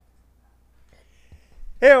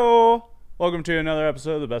Heyo! Welcome to another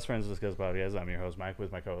episode of the Best Friends Discuss podcast. I'm your host, Mike,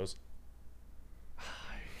 with my co-host. I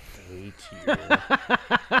hate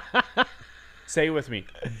you. Say it with me.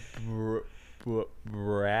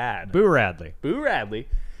 Brad. Boo Radley. Boo Radley.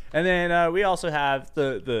 And then we also have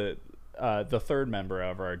the third member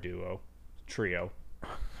of our trio.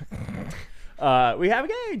 We have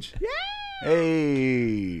Gage. Yeah.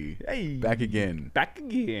 Hey, back again. Back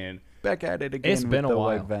again. Back at it again. It's been with a the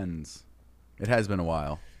while. White Vens. It has been a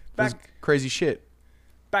while. This Back- crazy shit.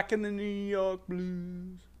 Back in the New York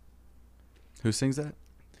blues. Who sings that?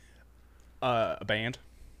 A band.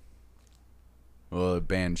 Well, a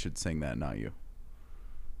band should sing that, not you.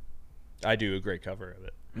 I do a great cover of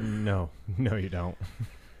it. No, you don't.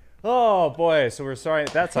 Oh boy! So we're sorry.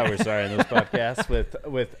 That's how we're starting this podcast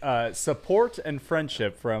with support and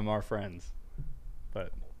friendship from our friends.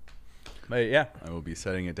 But yeah, I will be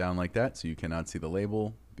setting it down like that so you cannot see the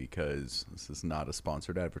label because this is not a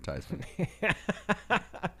sponsored advertisement.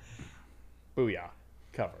 booyah,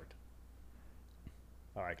 covered.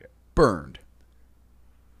 I like it. Burned.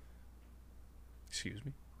 Excuse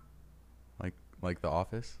me. Like The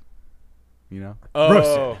Office, you know?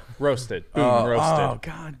 Oh, roasted. Boom, roasted. Oh,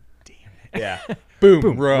 God damn it. Yeah.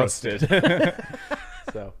 Boom, roasted.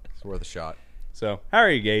 so It's worth a shot. how are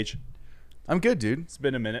you, Gage? I'm good, dude. It's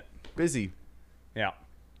been a minute. Busy. Yeah.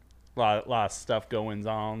 Lot of stuff goings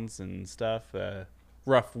on and stuff.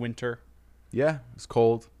 Rough winter. Yeah, it was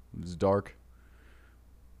cold. It was dark.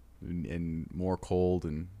 And more cold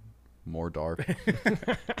and more dark.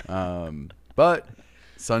 But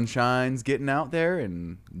sunshine's getting out there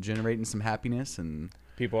and generating some happiness, and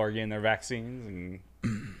People are getting their vaccines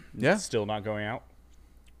and yeah, still not going out.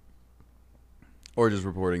 or just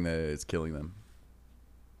reporting that it's killing them.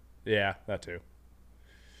 Yeah, that too.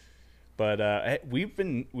 But hey, we've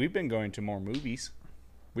been going to more movies.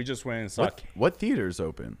 We just went and saw What theaters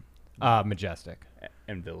open? Majestic.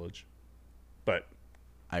 and Village. But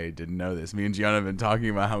I didn't know this. Me and Gianna have been talking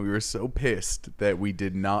about how we were so pissed that we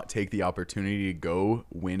did not take the opportunity to go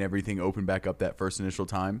when everything opened back up that first initial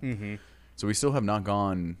time. Mm-hmm. So we still have not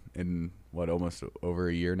gone in almost over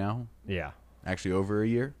a year now. Yeah. Actually, over a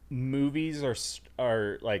year. movies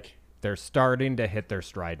are like They're starting to hit their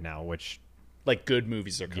stride now, which, good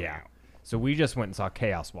movies are coming yeah. out. So we just went and saw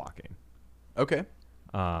Chaos Walking. Okay.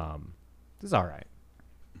 This is all right.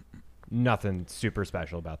 Nothing super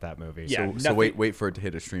special about that movie. Yeah. So nothing- wait for it to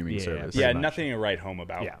hit a streaming Yeah, service. pretty Yeah, much. nothing to write home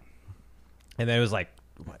about. Yeah. And then it was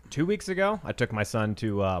 2 weeks ago, I took my son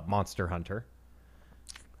to Monster Hunter.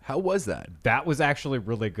 How was that? That was actually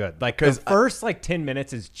really good. The 'Cause first 10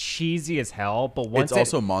 minutes is cheesy as hell, but It's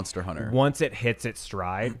also Monster Hunter. once it hits its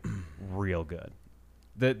stride, real good.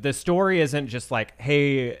 The story isn't just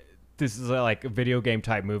hey, this is a video game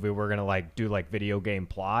type movie. We're gonna do video game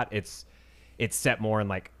plot. It's set more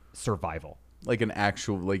in survival. Like an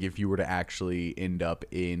actual, if you were to actually end up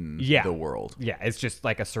in Yeah. the world. Yeah, it's just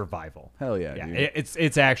a survival. Hell yeah, Yeah, dude.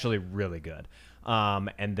 it's actually really good.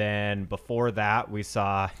 And then before that, we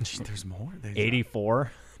saw Gee, there's more.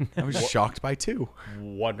 84. I was shocked by 2.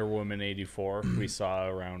 Wonder Woman 84 we saw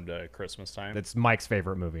around Christmas time. That's Mike's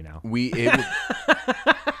favorite movie now. We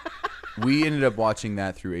ended up watching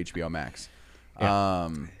that through HBO Max.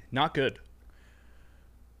 Not good.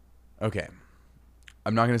 Okay.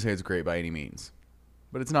 I'm not going to say it's great by any means,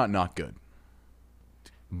 but it's not good.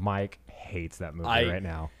 Mike hates that movie I- right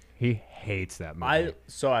now. He hates that movie.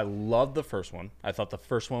 I loved the first one. I thought the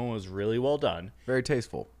first one was really well done. Very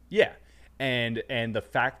tasteful. Yeah. And the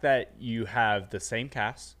fact that you have the same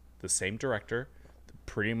cast, the same director,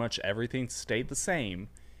 pretty much everything stayed the same,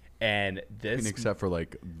 and this Except for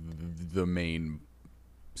the main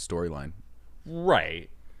storyline right,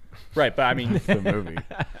 but I mean, of the movie.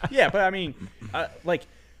 yeah, but I mean,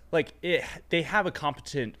 they have a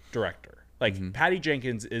competent director. Patty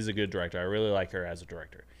Jenkins is a good director. I really like her as a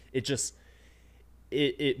director. It just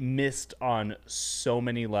it missed on so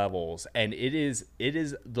many levels, and it is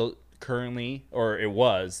the currently, or it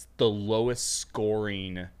was the lowest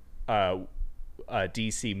scoring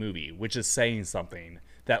DC movie, which is saying something.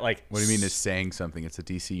 That What do you mean it's saying something? It's a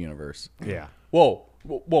DC universe. yeah. Whoa,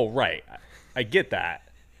 right. I get that.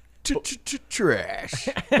 Trash.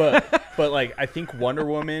 But I think Wonder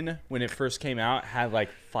Woman when it first came out had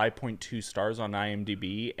 5.2 stars on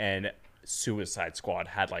IMDb, and Suicide Squad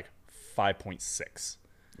had 5.6.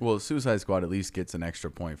 Well, Suicide Squad at least gets an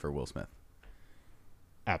extra point for Will Smith.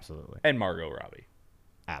 Absolutely. And Margot Robbie.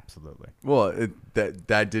 Absolutely. Well,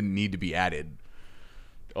 that didn't need to be added.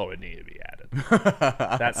 Oh, it needed to be added.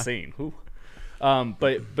 That scene. Whew.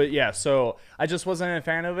 But yeah, so I just wasn't a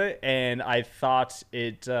fan of it, and I thought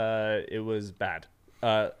it was bad.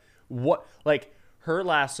 What, like, her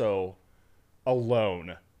lasso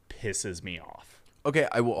alone pisses me off. Okay,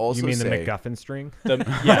 I will also You mean the say, MacGuffin string? The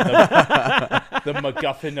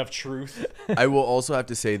MacGuffin of truth. I will also have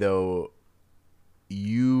to say though,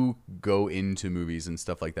 you go into movies and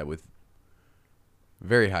stuff like that with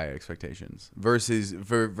very high expectations versus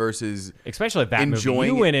Especially that movie. enjoying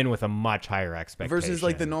You it- went in with a much higher expectation. versus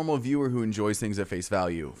like the normal viewer who enjoys things at face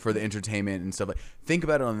value for the entertainment and stuff like. Think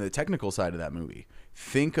about it on the technical side of that movie.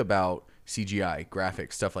 Think about CGI,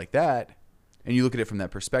 graphics, stuff like that, and you look at it from that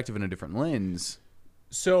perspective in a different lens.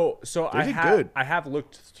 So I did have good. I have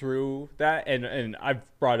looked through that, and I've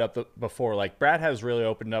brought up before, like Brad has really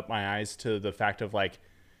opened up my eyes to the fact of like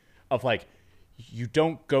you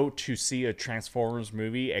don't go to see a Transformers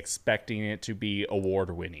movie expecting it to be award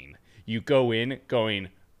winning. You go in going,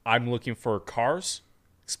 I'm looking for cars,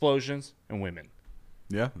 explosions, and women.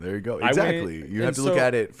 Yeah, there you go. I went- Exactly. You have and to look so-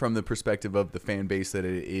 at it from the perspective of the fan base that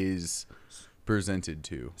it is presented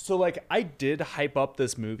to. So like I did hype up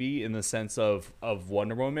this movie in the sense of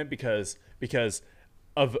Wonder Woman because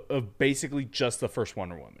of basically just the first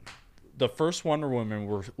Wonder Woman. The first Wonder Woman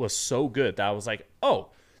was so good that I was like, oh,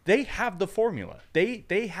 they have the formula.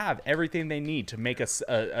 They have everything they need to make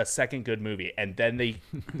a second good movie, and then they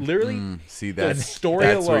literally See, the that's story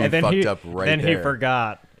that's where alone. you and then fucked he, up right then there. he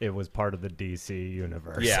forgot it was part of the DC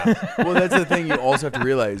universe. Yeah, Well, that's the thing. You also have to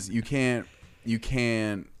realize you can't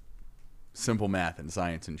simple math and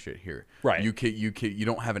science and shit here. Right. You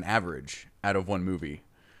don't have an average out of one movie.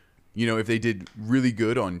 You know, if they did really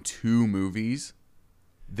good on 2 movies,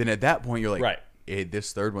 then at that point you're like, Right.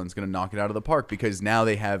 This third one's gonna knock it out of the park because now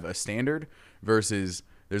they have a standard versus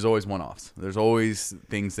there's always one-offs. There's always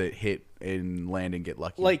things that hit and land and get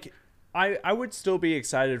lucky. like I would still be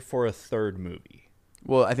excited for a third movie.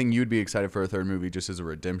 well, I think you'd be excited for a third movie just as a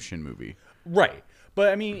redemption movie. Right.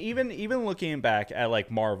 But I mean, even looking back at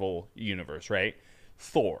like Marvel universe, right?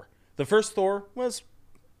 Thor. The first Thor was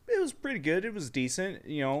pretty good. It was decent,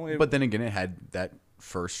 you know. But then again, it had that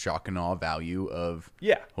first shock and awe value of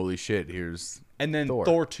yeah. holy shit, here's And then Thor.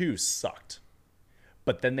 Thor 2 sucked.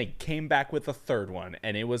 But then they came back with a third one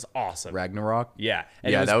and it was awesome. Ragnarok. Yeah.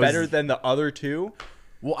 And Yeah, it was that was- better than the other two.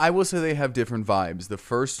 Well, I will say they have different vibes. The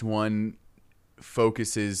first one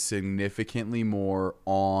focuses significantly more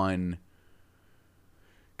on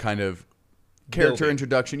kind of character Building.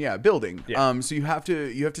 introduction. Yeah, building. Yeah. So you have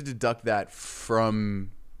to deduct that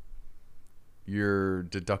from your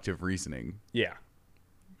deductive reasoning, Yeah.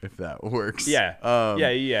 if that works. Yeah. Um,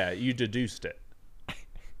 yeah. You deduced it.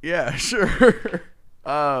 Yeah, sure.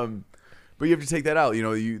 But you have to take that out. You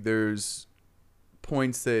know, there's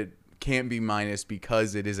points that can't be minus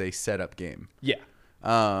because it is a setup game. Yeah.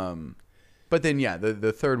 But then yeah,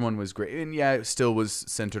 the third one was great, and yeah, it still was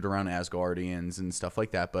centered around Asgardians and stuff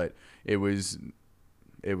like that. But it was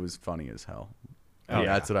funny as hell. Oh,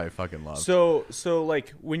 That's what I fucking love. So like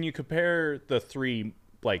when you compare the 3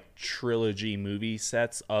 like trilogy movie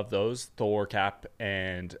sets of those, Thor, Cap,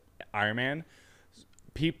 and Iron Man,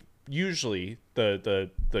 usually the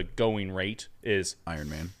going rate is Iron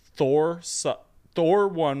Man. Thor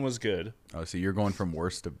 1 was good. Oh, so you're going from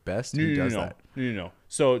worst to best? No, Who no, does no, that? no.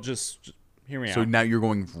 So just hear me So out. now you're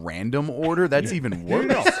going random order? That's even worse.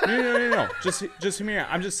 No. Just hear me out.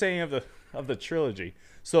 I'm just saying of the trilogy.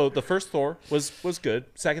 So the first Thor was good.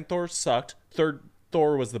 Second Thor sucked. Third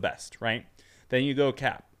Thor was the best, right? Then you go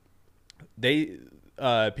Cap. They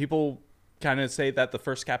people kind of say that the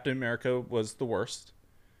first Captain America was the worst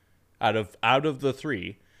out of the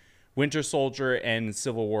 3. Winter Soldier and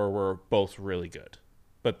Civil War were both really good.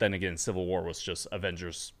 But then again, Civil War was just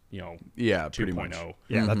Avengers, Yeah, pretty 2.0. much.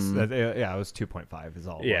 Yeah, it was 2.5 is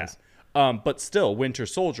all it Yeah. was. But still, Winter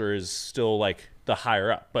Soldier is still like the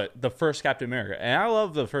higher up. But the first Captain America, and I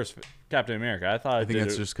love the first Captain America. I thought I think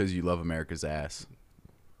that's just because you love America's ass.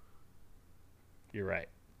 You're right.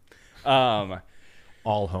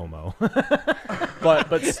 All homo.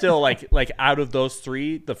 But still, like out of those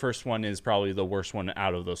 3, the first one is probably the worst one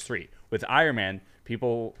out of those 3. With Iron Man,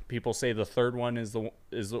 people say the third one is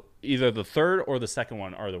either the third or the second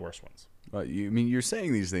one are the worst ones. You're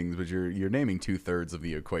saying these things, but you're naming 2/3 of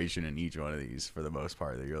the equation in each one of these for the most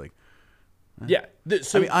part. That you're like, Yeah.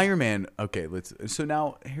 So Iron Man. Okay, So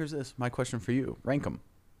now here's my question for you: rank them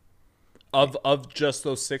of just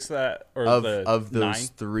those 6 that or of the those 9.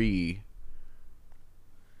 3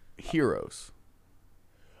 heroes.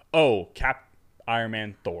 Oh, Cap, Iron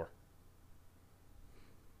Man, Thor.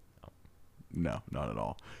 No, not at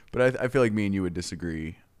all. But I feel like me and you would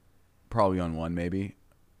disagree, probably on one maybe,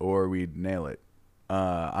 or we'd nail it.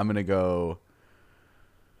 I'm gonna go.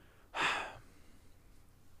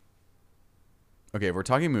 Okay, if we're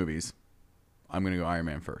talking movies, I'm gonna go Iron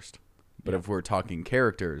Man first. But if we're talking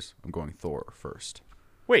characters, I'm going Thor first.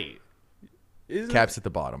 Wait, Cap's at the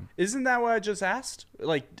bottom. isn't that what I just asked?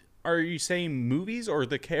 Like, are you saying movies or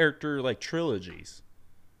the character like trilogies?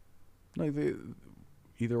 Like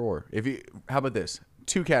either or. How about this?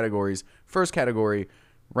 2 categories. First category,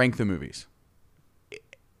 rank the movies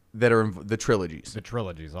that are in the trilogies. The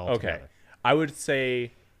trilogies all Okay, together. I would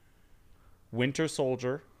say Winter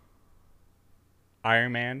Soldier,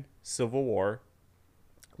 Iron Man, Civil War,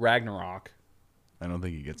 Ragnarok. I don't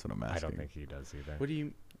think he gets what I'm asking. I don't think he does either. What do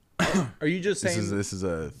you? Are you just saying This is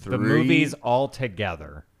a 3. The movies all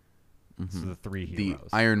together. So the 3 the heroes.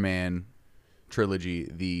 Iron Man trilogy,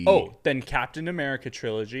 the then Captain America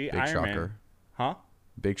trilogy, Big Iron Man, shocker. huh?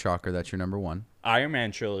 Big shocker, that's your number 1. Iron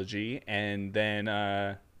Man trilogy, and then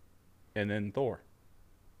Thor.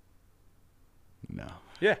 No.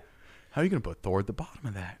 Yeah, How are you going to put Thor at the bottom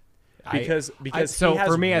of that? because so he has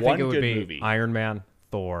for me, I think one it would good be movie. Iron Man,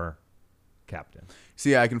 Thor, Captain.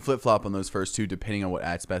 See, I can flip-flop on those first 2 depending on what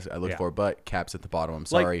aspect I look Yeah. for, but Cap's at the bottom. I'm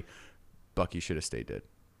sorry. Bucky should have stayed dead.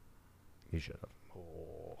 He should have.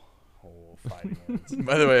 Oh, fighting words.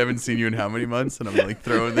 By the way, I haven't seen you in how many months, and I'm like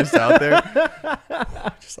throwing this out there.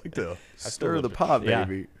 Just like to stir love the it. pot, Yeah.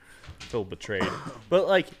 baby. Feel betrayed.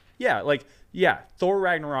 But yeah, Thor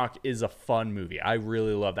Ragnarok is a fun movie. I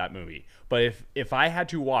really love that movie. But if I had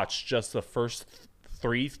to watch just the first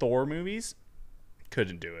 3 Thor movies,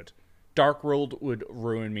 couldn't do it. Dark World would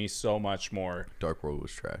ruin me so much more. Dark World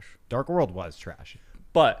was trash. Dark World was trash.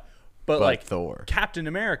 But like Thor. Captain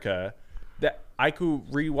America, that I could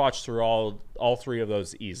rewatch through all 3 of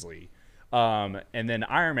those easily. And then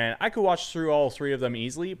Iron Man, I could watch through all 3 of them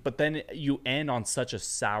easily, but then you end on such a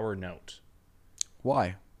sour note.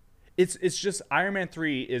 Why? It's just Iron Man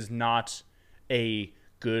 3 is not a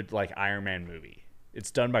good like Iron Man movie. It's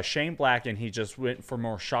done by Shane Black, and he just went for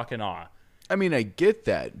more shock and awe. I mean, I get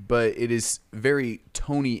that, but it is very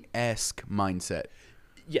Tony-esque mindset.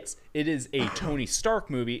 Yes, it is a Tony Stark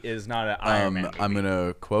movie. It is not an Iron Man movie. I'm going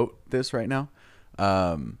to quote this right now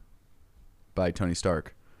by Tony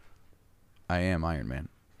Stark. I am Iron Man.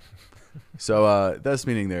 So thus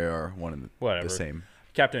meaning they are one and Whatever. the same.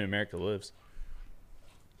 Captain America lives,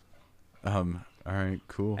 All right,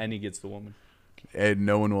 cool. and he gets the woman. And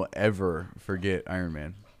no one will ever forget Iron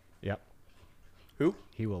Man. Yep. Who?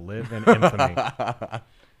 He will live in infamy.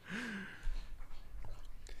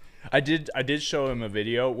 I did show him a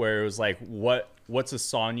video where it was like, what's a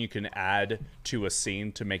song you can add to a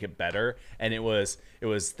scene to make it better? And it was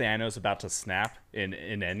Thanos about to snap in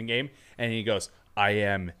Endgame, and he goes, "I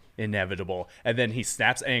am inevitable," and then he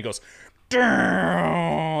snaps and he goes, "Durr,"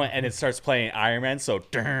 and it starts playing Iron Man, so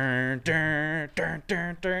durr, durr, durr,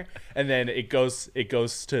 durr, durr. And then it goes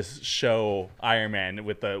to show Iron Man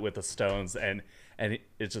with the stones, and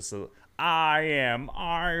it's just I am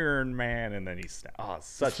Iron Man, and then he snaps. Oh, it's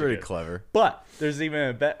such That's pretty good. clever. But there's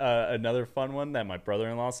even another fun one that my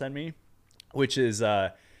brother-in-law sent me, which is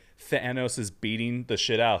Thanos is beating the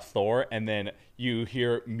shit out of Thor, and then you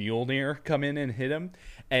hear Mjolnir come in and hit him,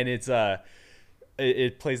 and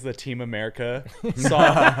it plays the Team America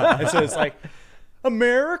song, and so it's like,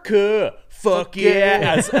 America, fuck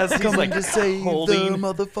yeah, as he's like to save holding, the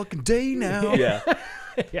motherfucking day now. yeah.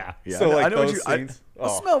 Yeah. Yeah, So, like, I know what those you. I scenes-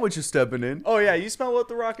 smell what you're stepping in. Oh yeah, you smell what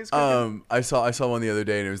the Rock is cooking. I saw one the other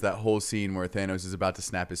day, and it was that whole scene where Thanos is about to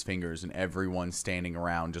snap his fingers, and everyone's standing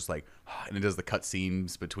around just like, and it does the cut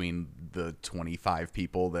scenes between the 25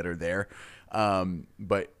 people that are there.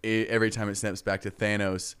 But every time it snaps back to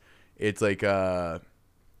Thanos, it's like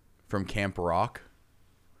from Camp Rock.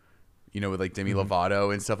 You know, with like Demi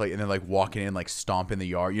Lovato and stuff like, and then like walking in, like stomping the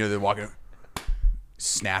yard. You know, they're walking,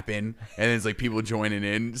 snapping, and then it's like people joining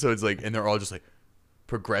in. So it's like, and they're all just like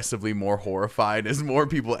progressively more horrified as more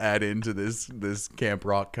people add into this Camp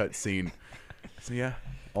Rock cut scene. So yeah,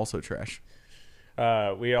 also trash.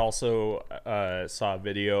 We also saw a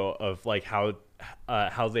video of like how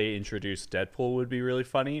they introduced Deadpool would be really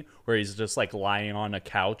funny, where he's just like lying on a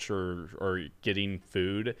couch or getting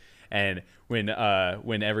food, and when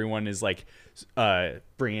everyone is like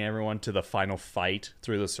bringing everyone to the final fight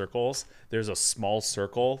through the circles, there's a small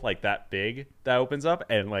circle like that big that opens up,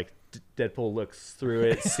 and like Deadpool looks through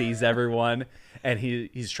it, sees everyone, and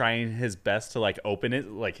he's trying his best to like open it,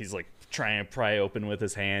 like he's like trying to pry open with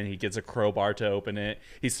his hand. He gets a crowbar to open it.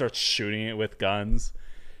 He starts shooting it with guns,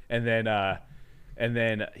 and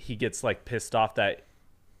then he gets like pissed off that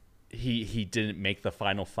he didn't make the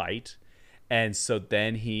final fight, and so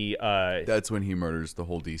then he That's when he murders the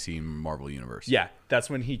whole DC Marvel universe. yeah, that's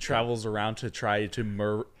when he travels around to try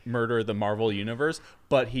to murder the Marvel universe,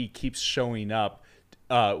 but he keeps showing up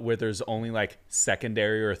where there's only like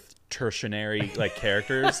secondary or tertiary like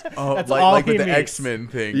characters. Oh, That's like, all like with he the needs. X-Men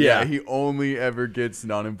thing. Yeah. Yeah, he only ever gets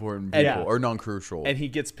non-important people Yeah. or non-crucial. And he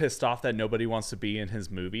gets pissed off that nobody wants to be in his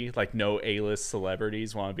movie. Like no A-list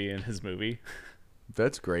celebrities want to be in his movie.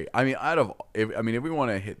 That's great. I mean, if we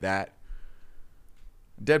want to hit that,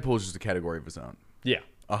 Deadpool is just a category of his own. Yeah.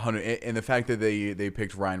 100, and the fact that they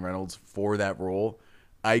picked Ryan Reynolds for that role,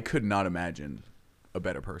 I could not imagine a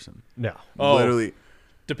better person. No. Oh. Literally,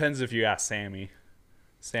 Depends if you ask Sammy.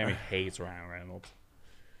 Sammy hates Ryan Reynolds.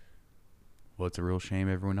 well, it's a real shame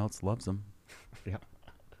everyone else loves him. Yeah.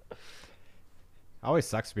 Always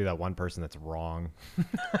sucks to be that one person that's wrong.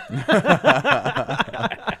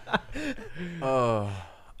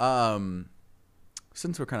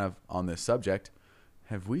 Since we're kind of on this subject,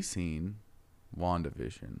 have we seen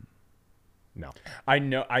WandaVision? No. I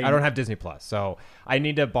know. I don't have Disney Plus, so I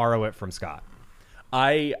need to borrow it from Scott.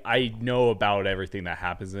 I know about everything that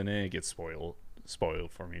happens in it. It gets spoiled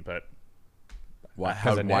for me, but Why?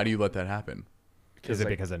 Because of Why Nick. do you let that happen? Is it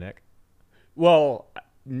like, because of Nick? well,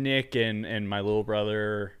 Nick and my little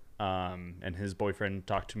brother and his boyfriend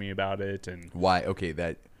talked to me about it, and Why? Okay,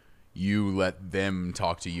 that you let them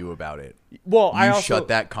talk to you about it. well, You I also shut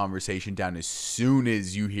that conversation down as soon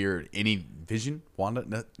as you hear any Vision,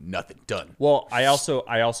 Wanda, nothing done. Well, I also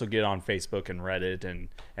get on Facebook and Reddit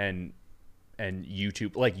and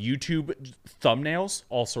YouTube. Like YouTube thumbnails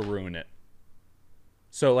also ruin it.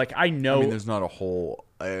 So like I know I mean, there's not a whole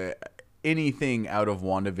anything out of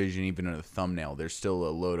WandaVision, even in a thumbnail. There's still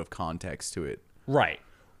a load of context to it. right,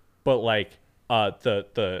 but like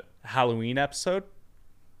the Halloween episode,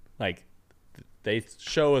 like they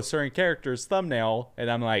show a certain character's thumbnail,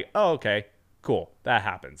 and I'm like, oh okay, cool, that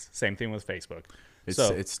happens. Same thing with Facebook.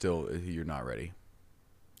 It's still you're not ready.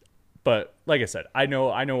 But like I said, I know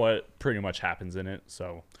what pretty much happens in it.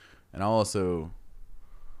 So And I'll also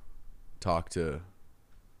talk to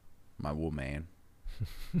my woman.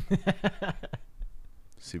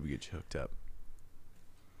 See if we get you hooked up.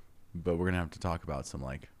 But we're gonna have to talk about some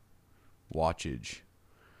like watchage.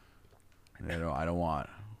 I don't want.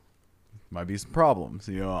 Might be some problems.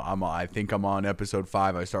 You know, I think I'm on episode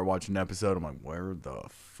 5. I start watching an episode. I'm like, where the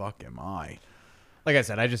fuck am I? Like I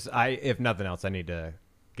said, if nothing else, I need to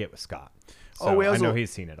get with Scott. So Oh, we also- I know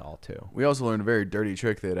he's seen it all too. We also learned a very dirty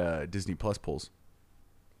trick that Disney Plus pulls.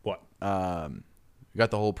 what? We got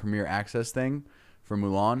the whole Premier Access thing for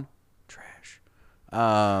Mulan. Trash.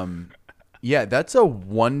 Yeah, that's a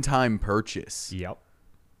one-time purchase. Yep.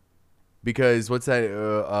 Because what's that?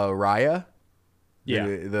 Raya? Yeah,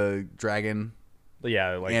 The dragon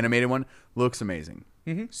yeah, like animated one looks amazing.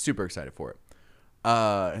 Super excited for it.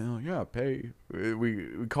 And they're like, yeah, pay.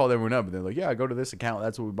 We called everyone up, and they're like, yeah, go to this account.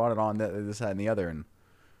 That's what we bought it on. This, that, and the other. And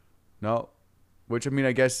no, which I mean,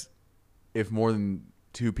 I guess if more than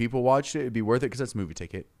 2 people watched it, it'd be worth it because that's a movie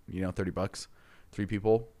ticket. You know, $30, 3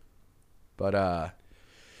 people. But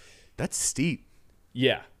that's steep.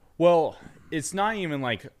 yeah. Well, it's not even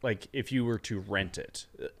like if you were to rent it.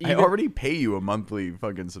 I already pay you a monthly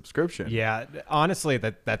fucking subscription. Yeah, honestly,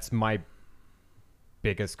 that's my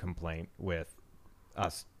biggest complaint with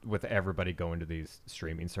us, with everybody going to these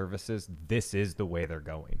streaming services. This is the way they're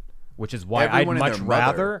going, which is why Everyone and their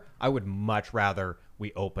mother. I would much rather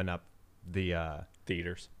we open up the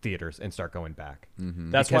theaters. theaters and start going back.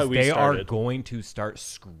 That's Because why we they started. are going to start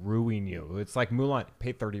screwing you. It's like Mulan,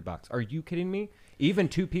 pay $30. Are you kidding me? Even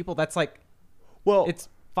 2 people, that's like, Well, it's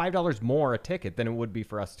 $5 more a ticket than it would be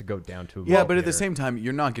for us to go down to. A Yeah, movie but at the theater. same time,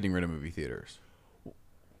 you're not getting rid of movie theaters.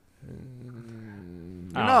 You're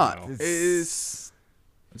I don't not. know. It's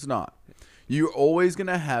not. You're always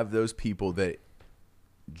gonna have those people that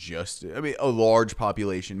a large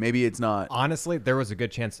population. Maybe it's not. Honestly, there was a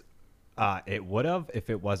good chance it would have if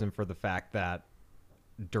it wasn't for the fact that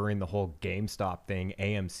during the whole GameStop thing,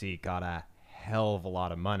 AMC got a hell of a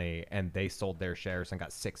lot of money and they sold their shares and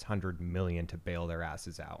got $600 million to bail their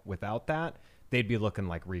asses out. Without that, they'd be looking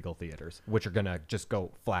like Regal theaters, which are gonna just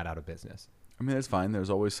go flat out of business. I mean, that's fine.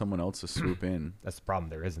 There's always someone else to swoop in. That's the problem.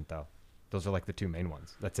 There isn't though. Those are like the 2 main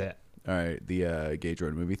ones. That's it. All right, the Gage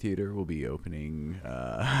Road movie theater will be opening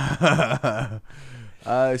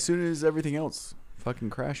as soon as everything else fucking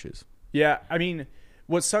crashes. yeah, I mean,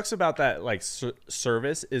 what sucks about that like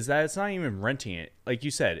service is that it's not even renting it. Like you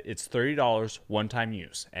said, it's $30 one-time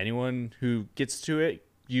use. Anyone who gets to it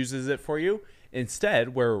uses it for you.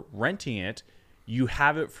 Instead, we're renting it. You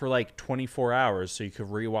have it for like 24 hours, so you could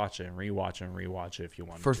rewatch it and rewatch it and rewatch it if you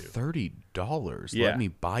wanted For to. $30, Yeah. let me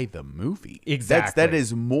buy the movie. Exactly. That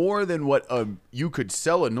is more than what you could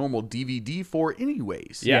sell a normal DVD for,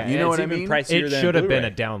 anyways. Yeah, you and know it's what I even mean. pricier It than should have been Blu-ray.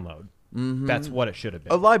 a download. That's what it should have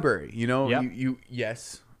been. A library, you know. Yep.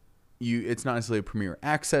 Yes, it's not necessarily a premiere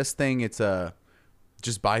access thing. It's a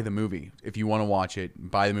just buy the movie if you want to watch it.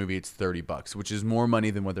 Buy the movie. It's $30, which is more money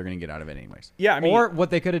than what they're going to get out of it anyways. Yeah, I mean, Or what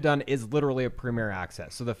they could have done is literally a premiere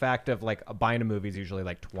access. So the fact of like buying a movie is usually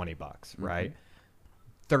like $20, right?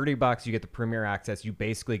 $30, you get the premiere access. You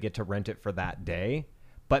basically get to rent it for that day.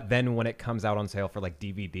 But then when it comes out on sale for like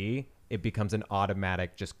DVD, it becomes an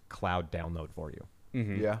automatic just cloud download for you.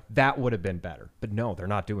 Yeah. That would have been better. But no, they're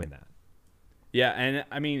not doing that. yeah, and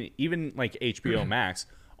I mean, even like HBO Max,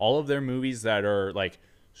 all of their movies that are like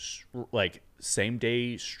same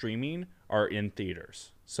day streaming are in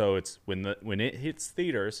theaters. So it's when it hits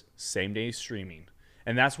theaters, same day streaming,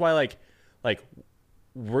 and that's why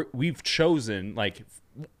we've chosen like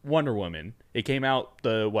Wonder Woman. It came out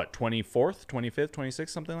the 24th, 25th, 26th,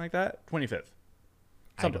 something like that. 25th.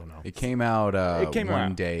 I don't know. It came out came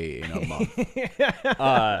one out. day in a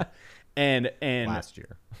month. And Last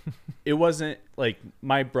year. it wasn't like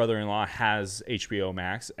my brother-in-law has HBO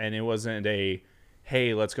Max, and it wasn't a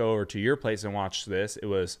hey, let's go over to your place and watch this. It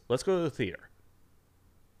was let's go to the theater,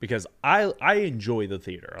 because I enjoy the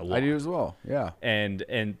theater a lot. I do as well. Yeah. And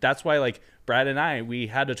that's why like Brad and I, we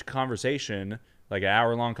had a conversation, like an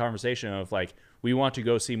hour-long conversation of like, we want to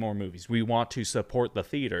go see more movies, we want to support the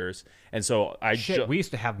theaters. And so Shit, we used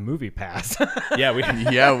to have Movie Pass. yeah, we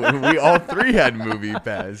Yeah, we all three had Movie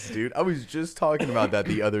Pass, dude. I was just talking about that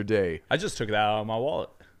the other day. I just took that out of my wallet.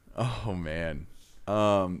 Oh man,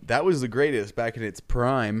 that was the greatest back in its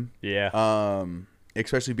prime. Yeah.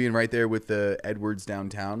 Especially being right there with the Edwards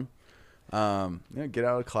downtown. Get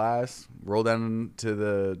out of class, roll down to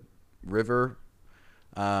the river,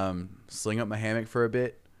 sling up my hammock for a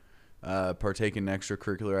bit, partake in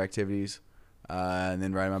extracurricular activities, and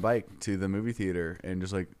then ride my bike to the movie theater, and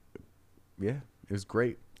just like, yeah, it was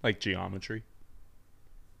great. Like geometry,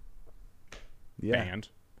 Yeah, band,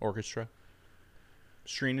 orchestra,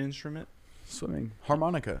 string instrument. swimming,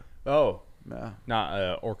 harmonica. Oh, Yeah,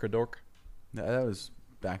 not orchidork that was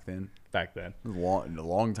back then. back then. It was a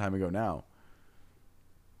long time ago now.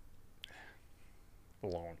 A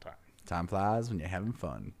long time. Time flies when you're having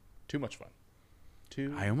fun. Too much fun.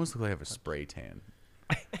 I almost look like I have a spray tan.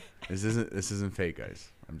 This isn't fake, guys.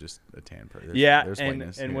 I'm just a tan person. Yeah, there's and-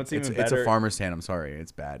 whiteness. and what's it's even it's a better- farmer's tan. I'm sorry,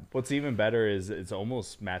 it's bad. What's even better is it's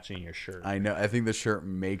almost matching your shirt. I know. I think the shirt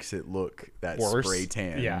makes it look that Worse? spray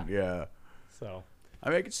tan. Yeah. yeah. So I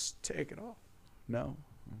mean, I could just take it off. No.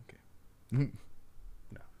 Okay.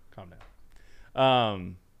 no, calm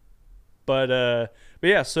down. But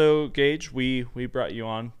yeah. So Gage, we brought you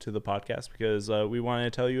on to the podcast because we wanted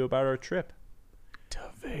to tell you about our trip. To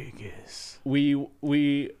Vegas. We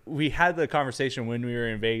had the conversation when we were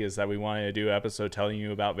in Vegas that we wanted to do an episode telling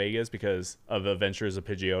you about Vegas because of Adventures of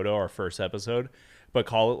Pidgeotto, our first episode, but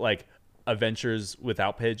call it like Adventures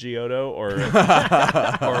without Pidgeotto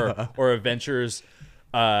or Adventures,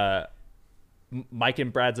 Mike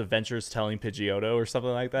and Brad's Adventures telling Pidgeotto or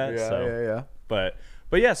something like that. Yeah, so, yeah. But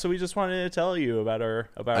yeah, so we just wanted to tell you about our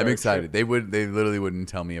I'm our excited. trip. They literally wouldn't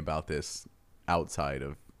tell me about this outside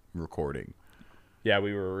of recording. Yeah,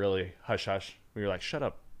 we were really hush hush. We were like, shut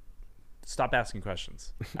up. Stop asking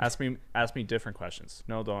questions. Ask me different questions.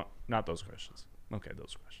 No, don't, not those questions. Okay,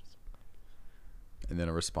 those questions. And then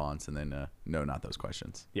a response, and then no, not those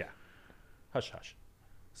questions. Yeah. Hush hush.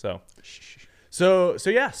 So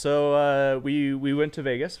we went to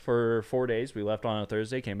Vegas for 4 days. We left on a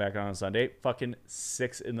Thursday, came back on a Sunday. Fucking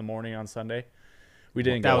 6 a.m. on Sunday. We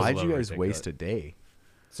didn't That go. was Why'd a you little guys ridiculous. waste a day?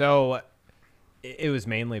 So it was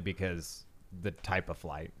mainly because the type of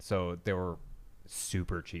flight. So there were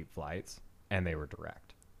super cheap flights and they were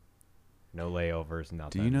direct. No layovers,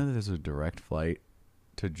 nothing. Do you know that there's a direct flight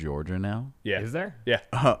to Georgia now? Yeah. Is there? Yeah.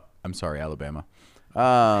 I'm sorry, Alabama.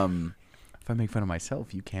 If I make fun of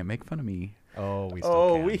myself, you can't make fun of me. Oh, we still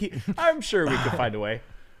Oh, can. I'm sure we could find a way.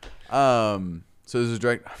 So there's a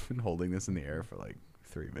direct. I've been holding this in the air for like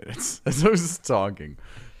 3 minutes as I was just talking.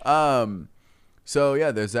 So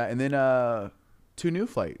yeah, there's that, and then 2 new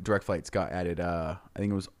direct flights got added. I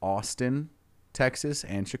think it was Austin, Texas,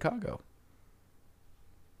 and Chicago.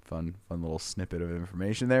 Fun little snippet of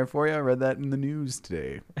information there for you. I read that in the news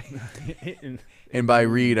today. And by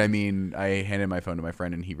read, I mean I handed my phone to my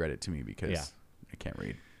friend and he read it to me because Yeah. I can't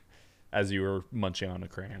read. As you were munching on a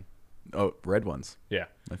crayon. Oh, red ones. Yeah.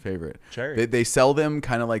 My favorite. Cherry. They sell them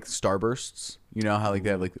kind of like Starbursts. You know how like they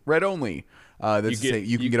have like red only. That's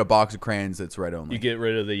you can get a box of crayons that's red only. You get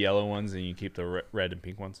rid of the yellow ones and you keep the red and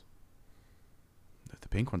pink ones. The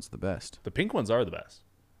pink one's the best. The pink ones are the best.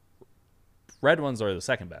 Red ones are the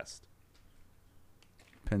second best.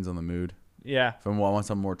 Depends on the mood. Yeah. If I want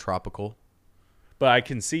something more tropical. But I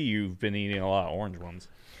can see you've been eating a lot of orange ones.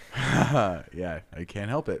 Yeah, I can't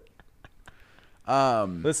help it.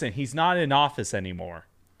 Listen, he's not in office anymore.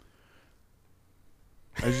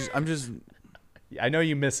 I'm just I know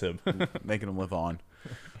you miss him. making him live on.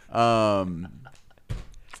 I'm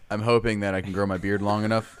hoping that I can grow my beard long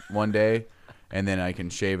enough one day, and then I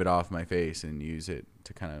can shave it off my face and use it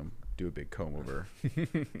to kind of do a big comb over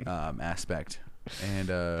aspect,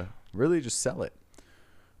 and really just sell it.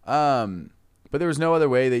 But there was no other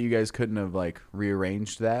way that you guys couldn't have like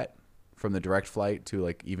rearranged that from the direct flight to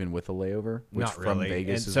like even with a layover, which Not from really.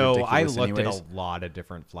 Vegas And is so I ridiculous looked anyways. at a lot of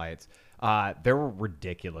different flights. There were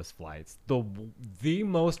ridiculous flights. The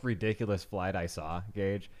most ridiculous flight I saw,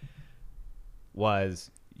 Gage,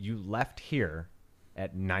 was you left here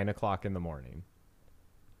at 9 o'clock in the morning.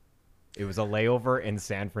 It was a layover in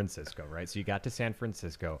San Francisco, right? So you got to San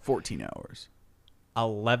Francisco. 14 hours.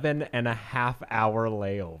 11 and a half hour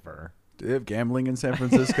layover. Do they have gambling in San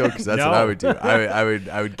Francisco? Because that's No. what I would do. I would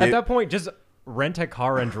At get that point, just rent a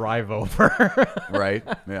car and drive over. right.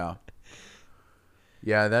 Yeah.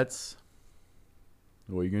 Yeah, that's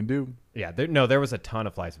what are you gonna do? Yeah, there was a ton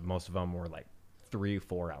of flights, but most of them were like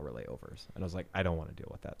 3-4 hour layovers. And I was like, I don't want to deal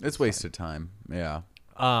with that. It's wasted time. Yeah.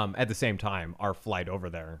 At the same time, our flight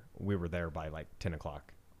over there, we were there by like 10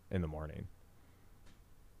 o'clock in the morning.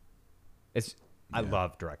 I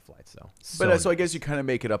love direct flights though. But so I guess you kind of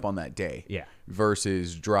make it up on that day. Yeah.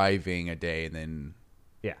 Versus driving a day and then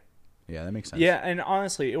Yeah. yeah, that makes sense. Yeah, and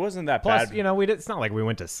honestly, it wasn't that Plus, bad. you know, it's not like we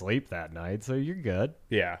went to sleep that night, so you're good.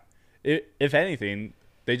 Yeah. If anything,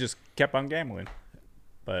 they just kept on gambling.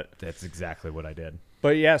 But That's exactly what I did.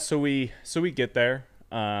 yeah, so we get there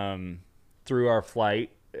through our flight,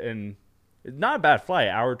 and it's not a bad flight,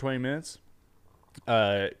 hour 20 minutes.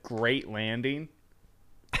 Great landing.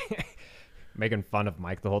 Making fun of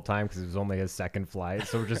Mike the whole time because it was only his second flight,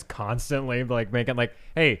 so we're just constantly like making like,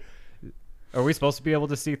 hey, are we supposed to be able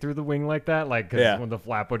to see through the wing like that? Like, because Yeah. when the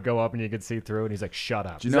flap would go up and you could see through, and he's like, shut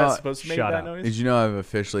up. Do you Is know, that supposed to make shut that up. noise? did you know I've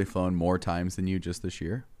officially flown more times than you just this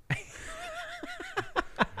year?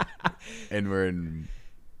 And we're in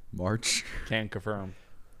March. Can't confirm.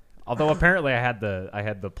 Although apparently I had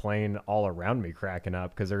the plane all around me cracking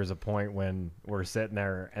up because there was a point when we're sitting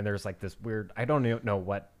there and there's like this weird, I don't even know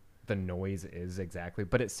what the noise is exactly,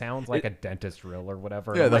 but it sounds like a dentist drill or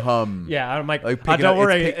whatever. Yeah, I'm the like, hum. Yeah, I'm like, Like picking don't up-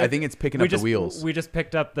 worry. I think it's picking we up the just- wheels. We just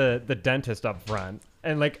picked up the dentist up front,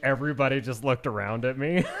 and like everybody just looked around at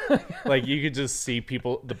me. Like, you could just see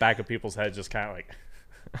people, the back of people's heads just kind of like,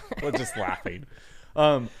 well, just laughing.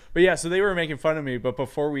 But yeah, so they were making fun of me, but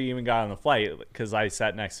before we even got on the flight, because I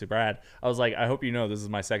sat next to Brad, I was like, I hope you know this is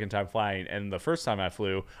my second time flying, and the first time I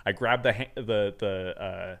flew, I grabbed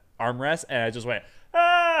the armrest and I just went,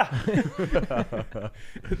 ah!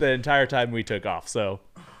 The entire time we took off. So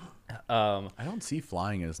I don't see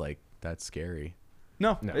flying as like that scary.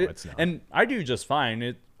 No, it's not. And I do just fine.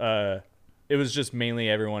 It was just mainly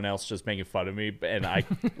everyone else just making fun of me, and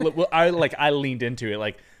I leaned into it.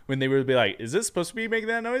 Like, when they would be like, "Is this supposed to be making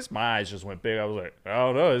that noise?" My eyes just went big. I was like, "I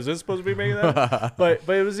don't know. Is this supposed to be making that?" but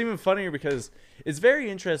it was even funnier because it's very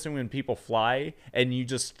interesting when people fly and you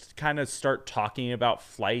just kind of start talking about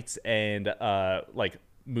flights and like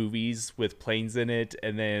movies with planes in it,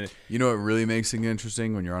 and then You know what really makes it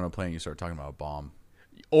interesting? When you're on a plane, you start talking about a bomb.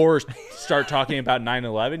 or start talking about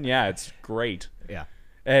 9/11. Yeah, it's great. yeah.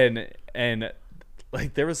 And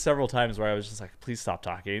like there was several times where I was just like, please stop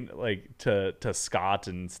talking, like to Scott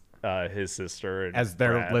and his sister, and As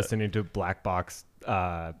they're Brad. listening to Black Box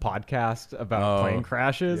podcast about plane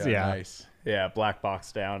crashes. Yeah. Nice. Yeah, black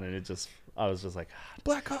box down, and I was just like,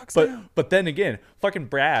 Blackhawks but then again, fucking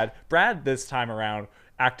Brad this time around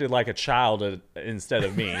acted like a child instead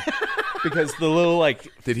of me, because the little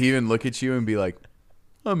like, Did he even look at you and be like,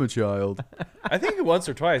 I'm a child? I think once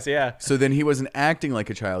or twice, yeah, So then he wasn't acting like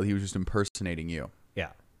a child. He was just impersonating you.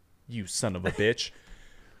 Yeah. you son of a bitch.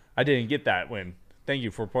 I didn't get that when. Thank you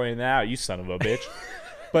for pointing that out, you son of a bitch.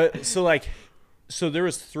 But so there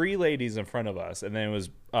was 3 ladies in front of us, and then it was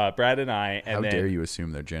Brad and I. And How then, dare you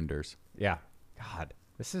assume their genders? Yeah. God,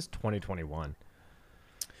 this is 2021.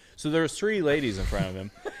 So there was 3 ladies in front of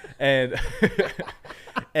him, and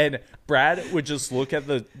and Brad would just look at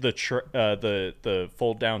the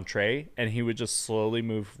fold down tray, and he would just slowly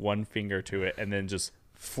move one finger to it, and then just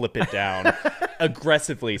flip it down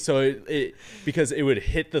aggressively. So it because it would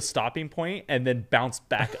hit the stopping point and then bounce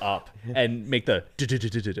back up and make the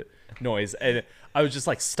noise, and I was just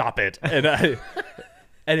like, stop it,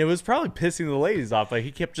 and it was probably pissing the ladies off. Like,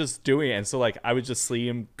 he kept just doing it. And so, like, I would just see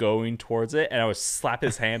him going towards it, and I would slap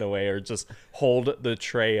his hand away or just hold the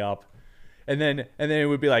tray up. And then it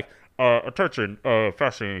would be like, attention,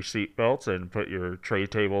 fasten your seatbelts and put your tray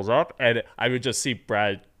tables up. And I would just see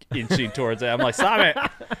Brad inching towards it. I'm like, stop it.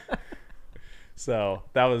 So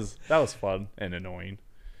that was fun and annoying.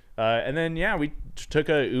 And then, yeah, we took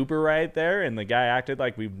a Uber ride there, and the guy acted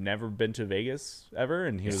like we've never been to Vegas ever.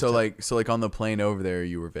 And he was So like on the plane over there,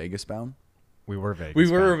 you were Vegas bound? We were Vegas. we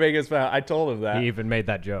were bound. Vegas bound. I told him that. He even made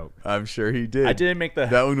that joke. I'm sure he did. I didn't make the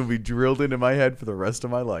That one will be drilled into my head for the rest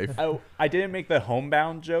of my life. I didn't make the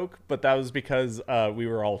homebound joke, but that was because we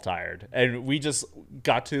were all tired, and we just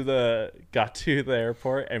got to the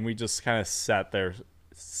airport, and we just kind of sat there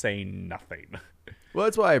saying nothing. Well,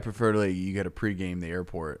 that's why I prefer to, like, you got to pregame the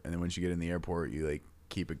airport, and then once you get in the airport, you like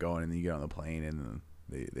keep it going, and then you get on the plane, and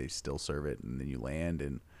then they still serve it, and then you land,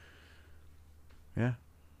 and yeah,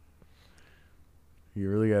 you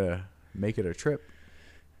really gotta make it a trip.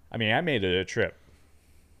 I mean, I made it a trip.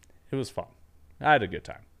 It was fun. I had a good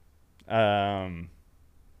time.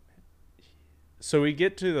 So we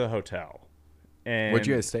get to the hotel, and Where'd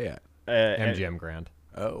you guys stay at? MGM Grand.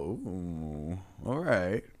 Oh, all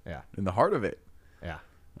right, Yeah. in the heart of it. Yeah.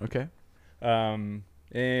 Okay.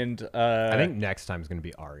 And I think next time is going to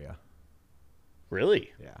be Aria.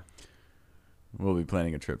 really, Yeah. We'll be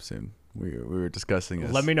planning a trip soon. We were discussing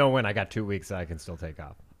this. Let me know when. I got 2 weeks that I can still take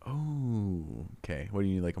off. Oh, okay. What do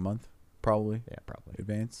you need, like a month? Probably. Yeah, probably.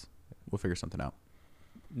 Advance. We'll figure something out.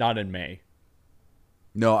 not in May.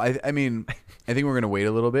 No, I mean, I think we're gonna wait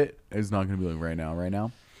a little bit. It's not gonna be like right now. Right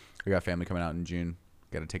now, we got family coming out in June.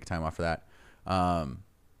 Got to take time off for that.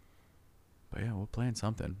 But yeah, we'll plan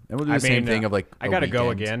something, and we'll do the same thing of like. I a gotta go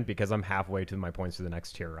weekend. again because I'm halfway to my points to the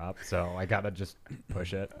next tier up, so I gotta just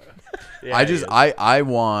push it. Yeah, I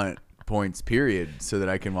want points period so that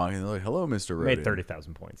I can walk in and like, hello, Mr. Rodin. Made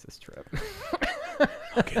 30,000 points this trip.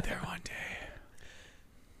 I'll get there one day.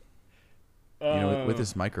 You know, with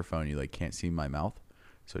this microphone, you like can't see my mouth,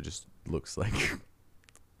 so it just looks like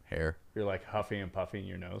hair. You're like huffing and puffing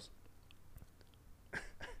your nose.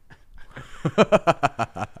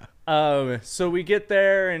 So we get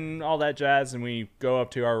there and all that jazz, and we go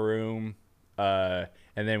up to our room, and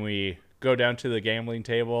then we go down to the gambling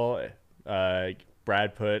table.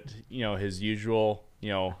 Brad put, his usual,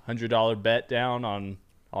 $100 bet down on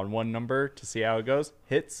one number to see how it goes.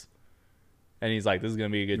 Hits, and he's like, "This is gonna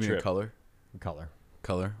be a good You mean trip." color? Color.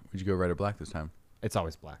 Would you go red or black this time? It's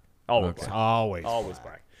always black. Always Okay. black. Always. Always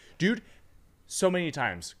black. Dude, so many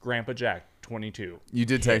times, Grandpa Jack, 22. You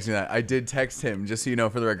did text me that. I did text him, just so you know,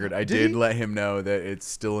 for the record. I did let him know that it's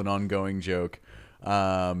still an ongoing joke,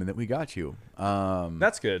 and that we got you.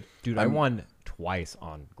 That's good. Dude, I won twice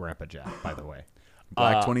on Grandpa Jack, by the way.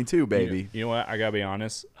 Black 22, baby. You know what? I gotta be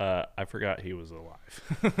honest. I forgot he was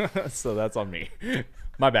alive, so that's on me.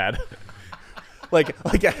 My bad. like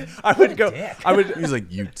I would go. I would. He's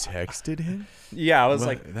like, you texted him? Yeah, I was What?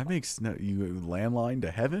 like, That makes no. You landline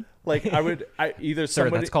to heaven? I would. Either Sir,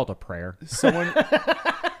 somebody, that's called a prayer. someone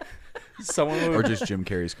would, Or just Jim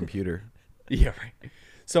Carrey's computer? yeah, right.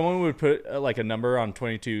 Someone would put like a number on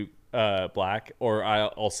 22 black, or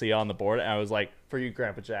I'll see it on the board, and I was like, for you,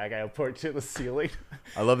 Grandpa Jack, I'll put it to the ceiling.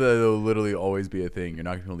 I love that it'll literally always be a thing. You're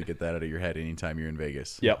not going to be able to get that out of your head anytime you're in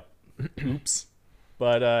Vegas. Yep. Oops.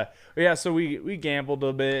 But yeah, so we gambled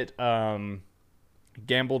a bit,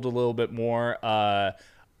 gambled a little bit more.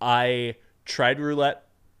 I tried roulette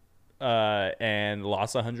and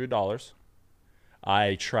lost $100.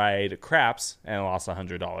 I tried craps and lost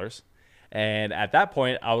 $100. And at that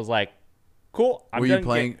point, I was like, "Cool, I'm Were done you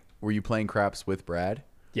playing? Were you playing craps with Brad?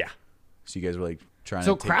 Yeah, So you guys were like trying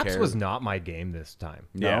So to take craps care was of- not my game this time.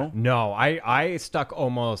 No? No, I stuck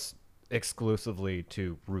almost exclusively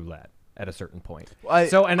to roulette at a certain point. I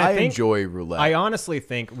think enjoy roulette. I honestly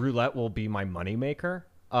think roulette will be my moneymaker.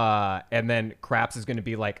 And then craps is going to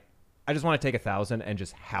be like, I just want to take 1,000 and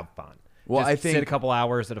just have fun. Well, Just I think- sit a couple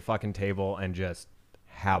hours at a fucking table and just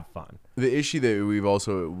have fun. The issue that we've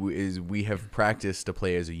also is we have practiced to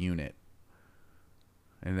play as a unit,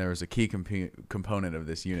 and there was a key component of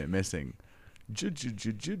this unit missing. G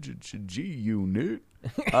unit.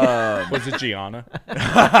 was it Gianna?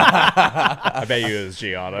 I bet you it was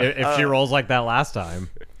Gianna. If she rolls like that last time.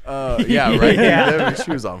 Yeah, right. Yeah,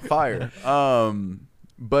 she was on fire.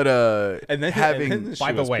 But And then having and then she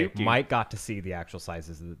By the was way, puking. Mike got to see the actual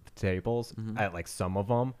sizes of the tables. At like some of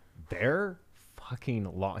them, they're fucking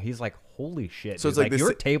long. He's like, holy shit. So dude. it's like this-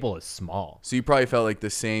 your table is small. so you probably felt like the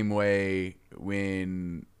same way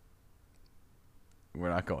when we're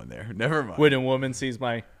not going there. Never mind. when a woman sees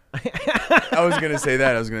my I was gonna say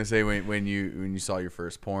that. I was gonna say when you saw your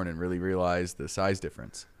first porn and really realized the size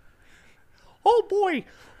difference. oh boy,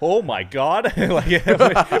 oh my god,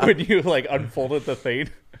 like when you like unfolded the thing.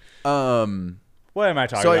 What am I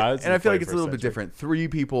talking So about? I feel like it's a little bit different. 3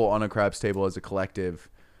 people on a craps table as a collective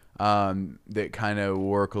that kind of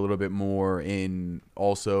work a little bit more in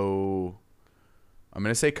also, I'm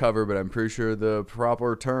going to say cover, but I'm pretty sure the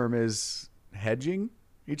proper term is hedging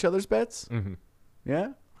each other's bets. Mm-hmm. Yeah?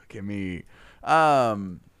 Look at me.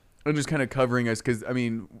 And just kind of covering us because, I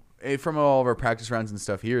mean, from all of our practice rounds and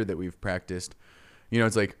stuff here that we've practiced, you know,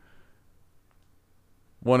 it's like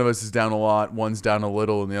one of us is down a lot, one's down a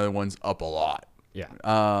little, and the other one's up a lot. Yeah.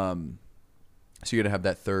 So you got to have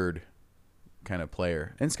that third kind of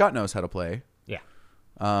player. And Scott knows how to play. Yeah.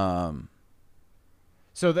 Um,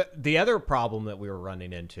 So the other problem that we were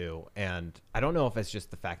running into, and I don't know if it's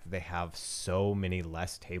just the fact that they have so many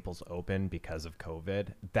less tables open because of COVID,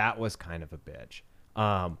 that was kind of a bitch.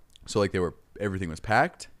 so like everything was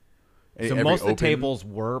packed. So Every most of the open- tables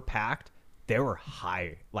were packed. They were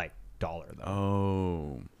high, like dollar though.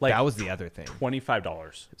 Oh, Like that was the other thing.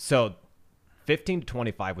 $25. So 15 to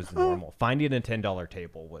 25 was normal. Finding a $10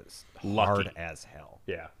 table was hard Lucky. as hell.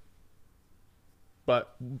 Yeah.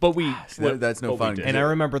 But we that's no but we fun. did And it. I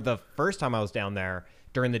remember the first time I was down there,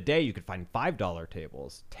 during the day you could find $5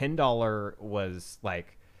 tables. $10 was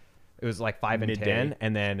like, it was like 5 and Midday. 10,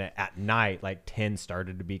 and then at night like 10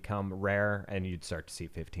 started to become rare, and you'd start to see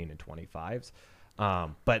 15 and 25s.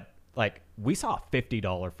 But like we saw a $50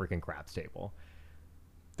 freaking craps table.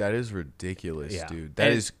 that is ridiculous, Yeah. dude. That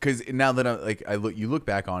And- is because now that you look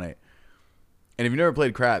back on it, and if you've never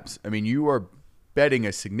played craps, I mean, you are betting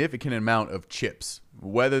a significant amount of chips,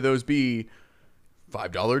 whether those be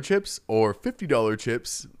 $5 chips or $50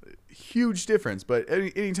 chips. Huge difference. But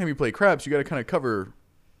anytime you play craps, you got to kind of cover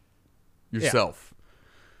yourself.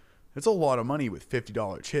 It's a lot of money with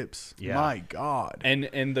 $50 chips. Yeah. My God.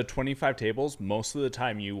 And the 25 tables, most of the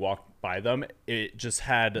time you walk by them, it just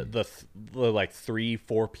had the like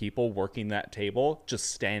 3-4 people working that table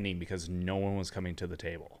just standing because no one was coming to the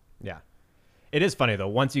table. Yeah. It is funny though.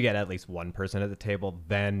 Once you get at least one person at the table,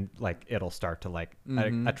 then like it'll start to like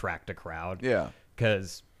attract a crowd. Yeah.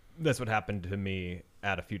 Because that's what happened to me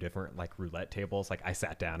at a few different like roulette tables. Like I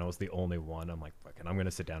sat down, I was the only one. I'm like, fucking, I'm gonna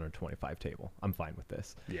sit down at a 25 table. I'm fine with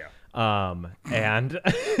this. Yeah. And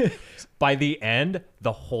by the end,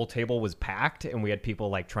 the whole table was packed, and we had people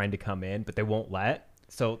like trying to come in, but they won't let.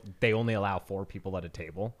 So they only allow 4 people at a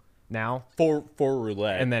table now. For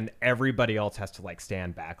roulette. And then everybody else has to like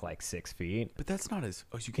stand back like 6 feet. But that's not as...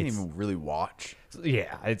 Oh, you can't even really watch. So,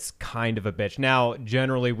 yeah, it's kind of a bitch. Now,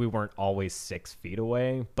 generally, we weren't always 6 feet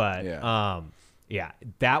away, but yeah,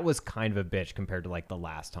 that was kind of a bitch compared to like the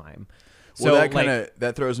last time. Well, So that kind like, of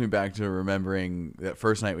that throws me back to remembering that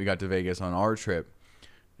first night we got to Vegas on our trip,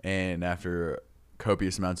 and after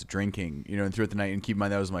copious amounts of drinking, you know, and throughout the night. And keep in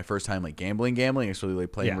mind that was my first time like gambling, actually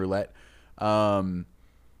like playing Yeah. roulette. And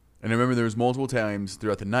I remember there was multiple times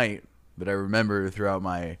throughout the night that I remember throughout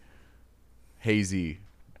my hazy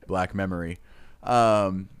black memory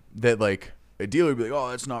that like a dealer would be like, "Oh,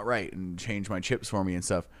 that's not right," and change my chips for me and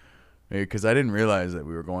stuff. Because I didn't realize that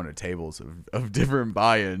we were going to tables of different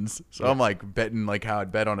buy-ins. So I'm like betting like how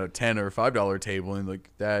I'd bet on a $10 or $5 table, and like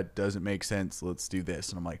that doesn't make sense. Let's do this.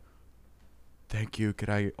 And I'm like, thank you. Could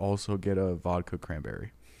I also get a vodka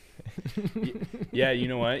cranberry? Yeah, you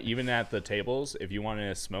know what? Even at the tables, if you wanted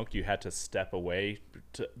to smoke, you had to step away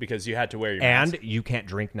because you had to wear your mask. and you can't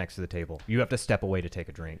drink next to the table. You have to step away to take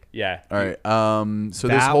a drink. Yeah. All right. So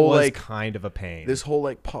That this whole was like kind of a pain. this whole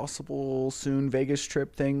like possible soon Vegas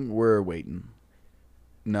trip thing, we're waiting.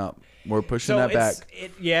 No, we're pushing that back.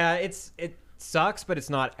 It sucks, but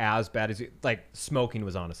it's not as bad as like smoking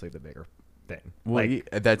was honestly the bigger thing. Well, like,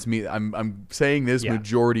 that's me. I'm saying this Yeah.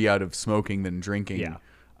 majority out of smoking than drinking. Yeah.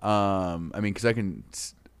 I mean, because a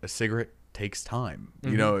cigarette takes time.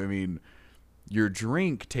 Mm-hmm. You know, I mean, your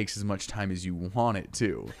drink takes as much time as you want it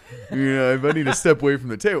to. You know, if I need to step away from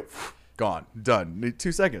the table, gone, done,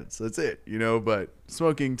 2 seconds. That's it. You know, but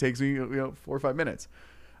smoking takes me 4 or 5 minutes.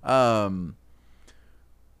 Yeah,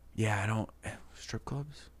 I don't strip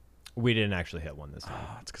clubs. we didn't actually hit one this time.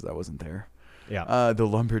 Oh, it's because I wasn't there. Yeah. The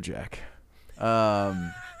lumberjack.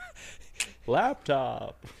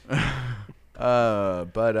 Laptop.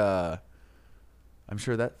 But I'm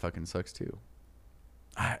sure that fucking sucks too.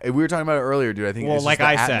 We were talking about it earlier, dude. I think Well, it's like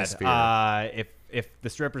just the I atmosphere. said, if the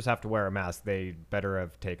strippers have to wear a mask, they better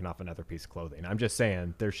have taken off another piece of clothing. I'm just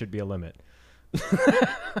saying there should be a limit.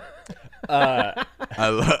 I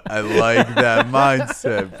like that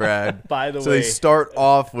mindset, Brad. By the so way- they start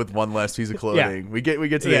off with one less piece of clothing. We get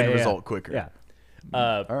to the end result quicker. Yeah.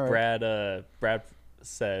 Brad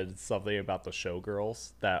said something about the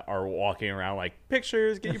showgirls that are walking around like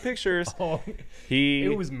pictures, get your pictures. Oh, He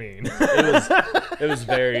it was mean. it was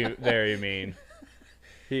very very mean.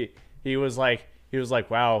 He was like, he was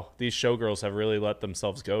like, wow, these showgirls have really let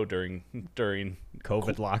themselves go during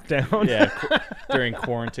COVID lockdown. yeah during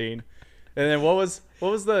quarantine. And then what was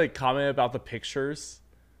the comment about the pictures?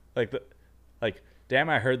 Like damn,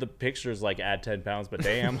 I heard the pictures like add 10 pounds, but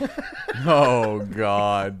damn. Oh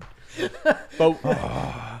God. But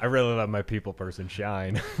I really let my people person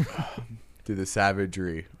shine. Dude, the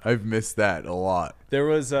savagery. I've missed that a lot. there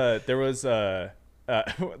was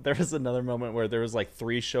another moment where there was like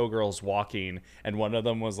 3 showgirls walking, and one of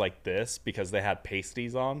them was like this because they had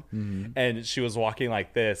pasties on, and she was walking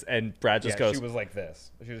like this, and Brad just goes, she was like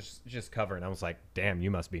this. She was just covering. I was like, damn,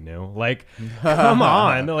 you must be new. Like, come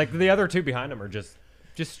on. Like the other 2 behind him are just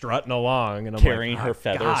strutting along, and I'm Carrying like, her "Oh,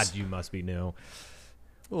 feathers." God, you must be new. A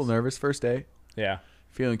little nervous first day. yeah.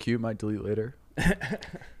 Feeling cute. Might delete later.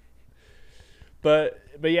 But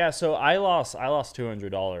yeah, so I lost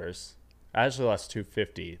 $200. I actually lost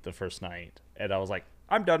 $250 the first night, and I was like,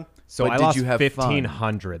 I'm done. So But I did lost you have fun?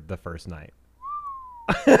 1,500 the first night.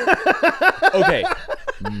 Okay.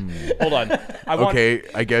 Hold on. Okay,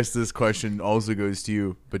 I guess this question also goes to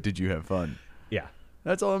you, but did you have fun? Yeah.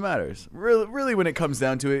 That's all that matters. Really, when it comes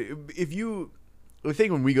down to it, the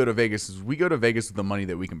thing when we go to Vegas is we go to Vegas with the money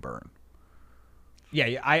that we can burn.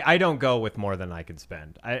 Yeah, I don't go with more than I can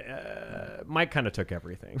spend. Mike kind of took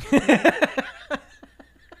everything.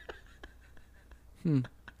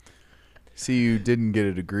 See, you didn't get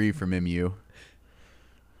a degree from MU.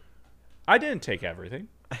 I didn't take everything,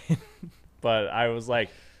 but I was like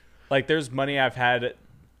there's money I've had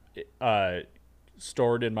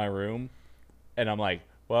stored in my room, and I'm like,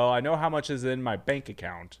 well, I know how much is in my bank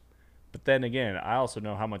account, but then again, I also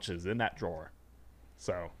know how much is in that drawer.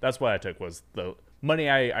 So that's what I took, was the money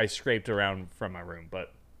I scraped around from my room.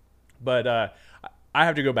 But I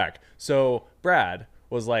have to go back. So Brad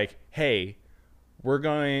was like, hey, we're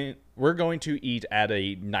going to eat at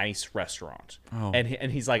a nice restaurant. Oh.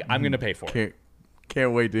 And he's like, I'm going to pay for it.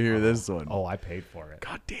 Can't wait to hear this one. Oh, I paid for it.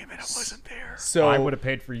 God damn it, I wasn't there. So I would have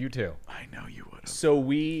paid for you too. I know you would have. So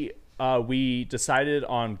we decided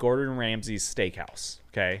on Gordon Ramsay's Steakhouse.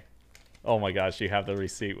 Okay. Oh my gosh, you have the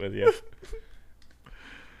receipt with you.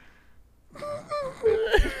 I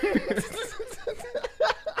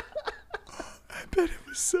bet it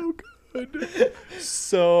was so good.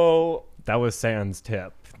 So That was Sans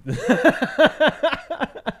tip.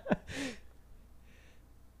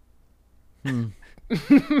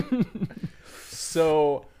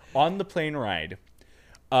 So on the plane ride,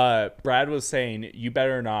 Brad was saying you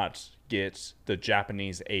better not get the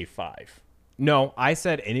Japanese A5. No, I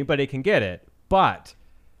said anybody can get it, but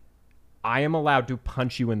I am allowed to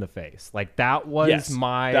punch you in the face. Like that was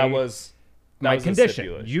my the condition.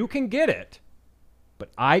 stipulation. You can get it,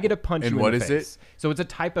 but I get to punch And you what in the is face. it? So it's a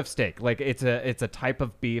type of steak. Like it's a type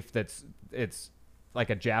of beef it's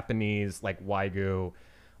like a Japanese like Wagyu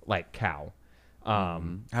like cow. How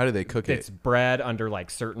do they cook It's it? bred under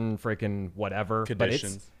like certain freaking whatever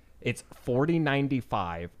Conditions. But it's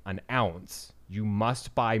 $40.95 an ounce. You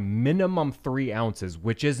must buy minimum 3 ounces,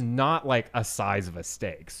 which is not like a size of a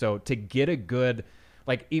steak. So to get a good,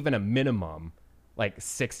 like even a minimum, like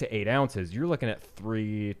 6 to 8 ounces, you're looking at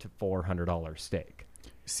 $300 to $400 steak.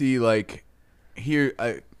 See, like here,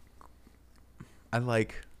 I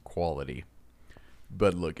like quality,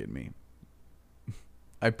 but look at me.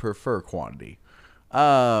 I prefer quantity.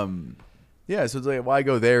 Yeah, so it's like, why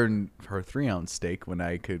go there for a 3-ounce steak when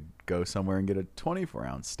I could go somewhere and get a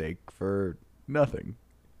 24-ounce steak for nothing?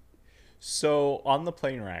 So on the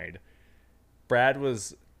plane ride, Brad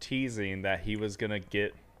was teasing that he was gonna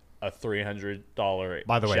get a $300.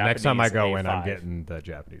 By the way, next time I Japanese go in, I'm A5. getting the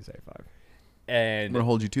Japanese A5. I'm and gonna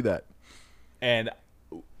hold you to that. and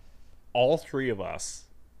all 3 of us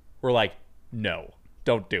were like, no,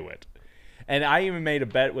 don't do it. And I even made a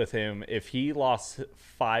bet with him, if he lost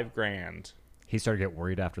 $5,000. He started to get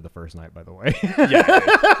worried after the first night, by the way.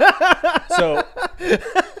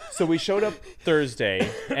 So we showed up Thursday,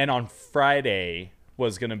 and on Friday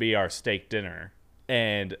was going to be our steak dinner.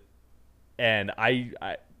 And I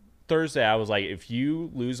Thursday I was like, if you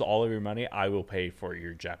lose all of your money, I will pay for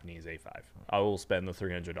your Japanese A5. I will spend the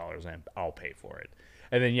 $300 and I'll pay for it.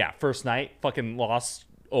 And then yeah, first night fucking lost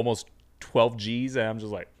almost 12 G's, and I'm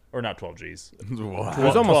just like, or not 12 G's. Wow. It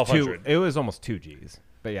was almost 1,200. It was almost 2 G's.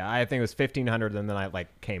 But yeah, I think it was 1,500, and then I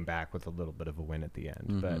like came back with a little bit of a win at the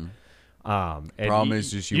end. But and Problem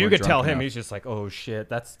is just you you weren't could tell drunk him enough. he's just like, oh shit,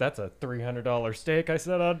 that's a $300 steak I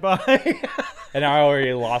said I'd buy. And I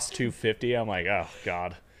already lost 250. I'm like, oh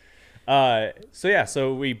god. So yeah,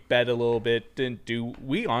 so we bet a little bit.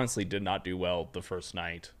 We honestly did not do well the first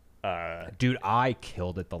night. Dude, I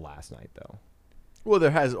killed it the last night though. Well,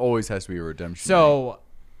 there always has to be a redemption. So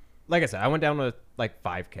like I said, I went down to like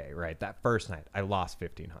 5K, right? That first night, I lost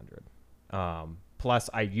 1,500. Plus,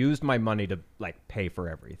 I used my money to like pay for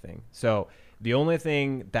everything. So the only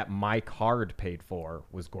thing that my card paid for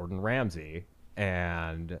was Gordon Ramsay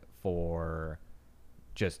and for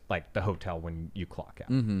just like the hotel when you clock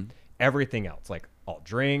out. Everything else, like all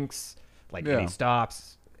drinks, like any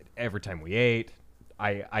stops, every time we ate,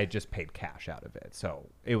 I just paid cash out of it. So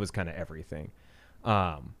it was kind of everything.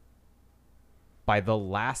 By the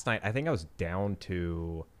last night, I think I was down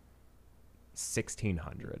to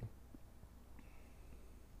 1,600,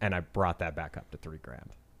 and I brought that back up to $3,000.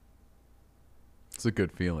 It's a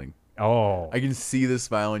good feeling. Oh, I can see the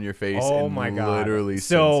smile on your face. oh and my god! literally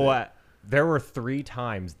So sense it. there were 3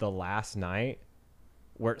 times the last night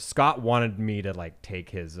where Scott wanted me to like take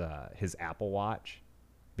his Apple Watch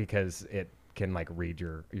because it can like read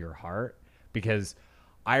your heart, because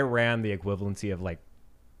I ran the equivalency of like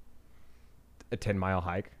a 10-mile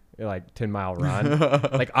hike, like 10-mile run.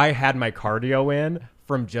 Like I had my cardio in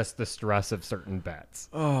from just the stress of certain bets.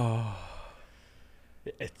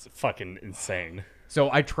 It's fucking insane. So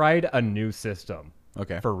I tried a new system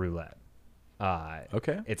Okay. for roulette.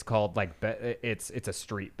 Okay. It's called like it's a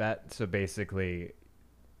street bet. So basically,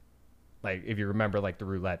 like if you remember like the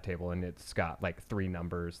roulette table, and it's got like 3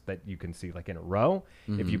 numbers that you can see like in a row.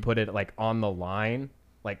 If you put it like on the line,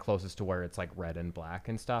 like closest to where it's like red and black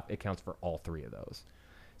and stuff, it counts for all 3 of those.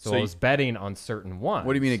 So I was betting on certain ones.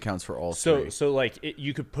 What do you mean it counts for all So three? so like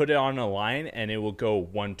you could put it on a line and it will go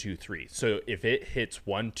 1, 2, 3. So if it hits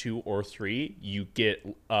 1, 2, or 3, you get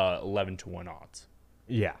 11 to 1 odds.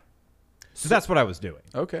 Yeah. So that's what I was doing.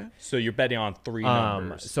 Okay. So you're betting on 3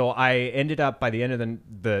 numbers. So I ended up by the end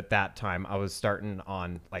of that time, I was starting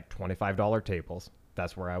on like $25 tables.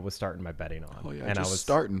 That's where I was starting my betting on. Oh yeah. and just I was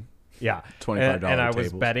starting. Yeah, $25 and I was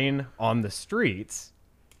tables. betting on the streets,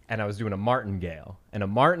 and I was doing a martingale. And a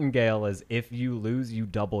martingale is if you lose, you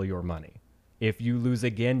double your money. If you lose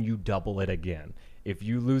again, you double it again. If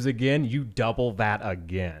you lose again, you double that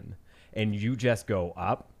again. And you just go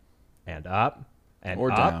up and up and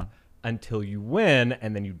Or up down. until you win,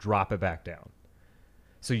 and then you drop it back down.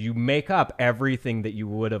 So you make up everything that you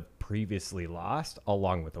would have previously lost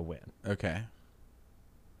along with a win, Okay.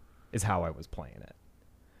 is how I was playing it.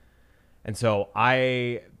 And so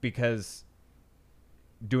because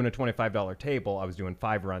doing a $25 table, I was doing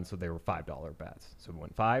 5 runs, so they were $5 bets. So we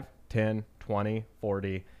went 5, 10, 20,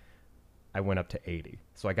 40. I went up to 80.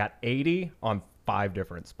 So I got 80 on 5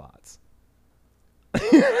 different spots.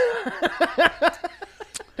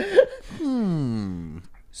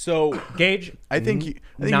 So Gage, I think you're-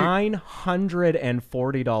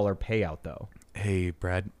 $940 payout though. Hey,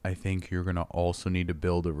 Brad, I think you're going to also need to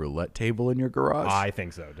build a roulette table in your garage. I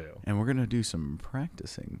think so too. And we're going to do some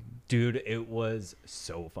practicing. Dude, it was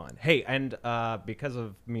so fun. Hey, and because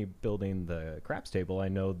of me building the craps table, I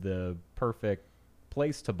know the perfect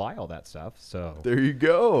place to buy all that stuff. So There you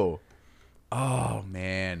go. Oh,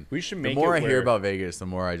 man. We should The make more it I hear where- about Vegas, the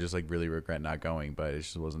more I just like really regret not going, but it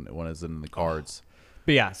just wasn't in the cards.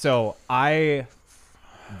 But yeah, so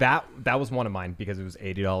that was one of mine because it was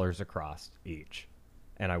 $80 across each,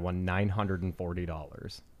 and I won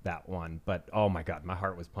 $940 that one. But oh my god, my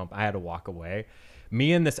heart was pumped. I had to walk away.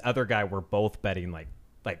 Me and this other guy were both betting like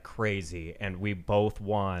crazy, and we both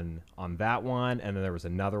won on that one. And then there was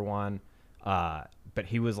another one, but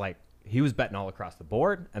he was betting all across the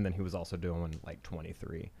board, and then he was also doing like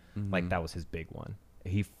 23. Like that was his big one.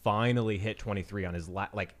 He finally hit 23 on his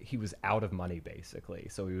he was out of money basically.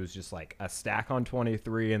 So he was just like a stack on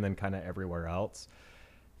 23 and then kind of everywhere else.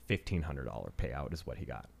 $1,500 payout is what he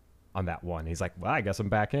got on that one. He's like, well, I guess I'm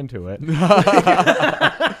back into it.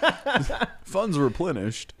 Funds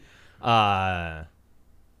replenished. Yeah,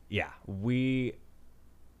 I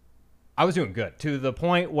was doing good to the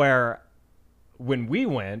point where when we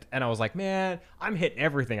went and I was like, man, I'm hitting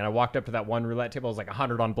everything. And I walked up to that one roulette table. It was like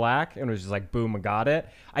 100 on black, and it was just like, boom, I got it.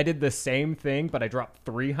 I did the same thing, but I dropped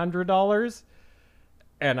 $300,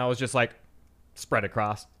 and I was just like spread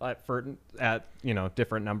across at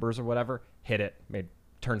different numbers or whatever. Hit it,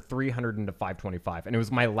 turned 300 into 525, and it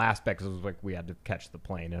was my last bet because it was like we had to catch the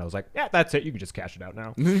plane, and I was like, yeah, that's it. You can just cash it out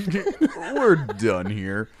now. We're done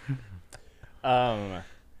here.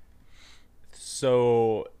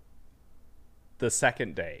 So the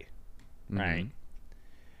second day, right?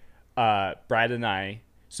 Brad and I.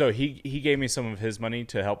 So he gave me some of his money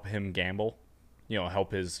to help him gamble,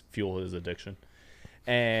 help fuel his addiction.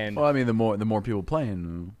 And Well, I mean, the more people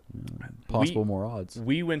playing, more odds.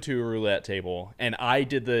 we went to a roulette table, and I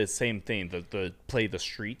did the same thing, the play the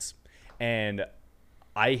streets, and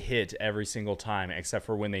I hit every single time except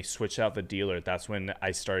for when they switched out the dealer. That's when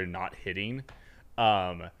I started not hitting.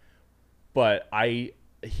 but I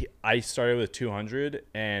started with 200,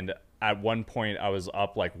 and at one point I was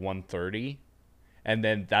up like 130, and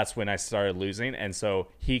then that's when I started losing. And so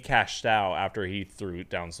he cashed out after he threw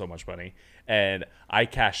down so much money, and I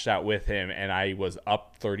cashed out with him, and I was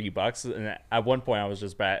up $30. And at one point I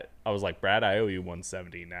was like, Brad, I owe you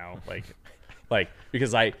 170 now, like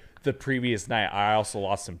because the previous night I also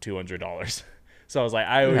lost him $200. So I was like,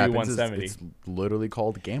 I owe you 170. It's literally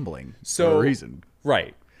called gambling So for a reason.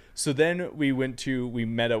 Right. So then we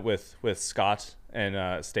met up with Scott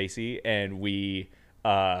and Stacy, and we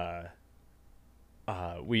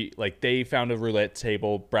they found a roulette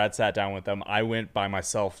table. Brad sat down with them. I went by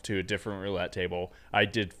myself to a different roulette table. I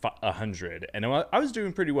did 100, and I was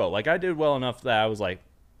doing pretty well. Like, I did well enough that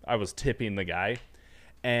I was tipping the guy,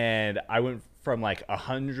 and I went from like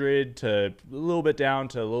 100 to a little bit down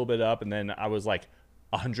to a little bit up, and then I was like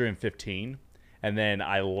 115, and then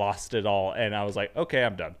I lost it all, and I was like, okay,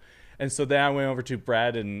 I'm done. And so then I went over to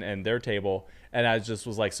Brad and their table, and I just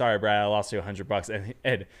was like, sorry, Brad, I lost you $100.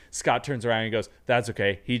 And Scott turns around and he goes, that's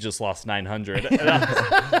okay, he just lost 900.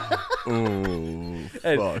 Ooh,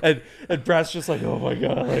 fuck. And Brad's just like, oh my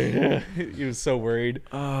god, like, he was so worried.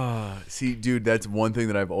 See, dude, that's one thing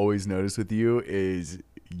that I've always noticed with you is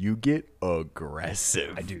you get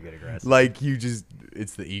aggressive. I do get aggressive. Like,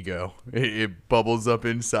 it's the ego. It bubbles up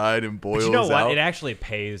inside and boils But you know what? out. It actually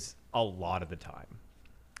pays a lot of the time.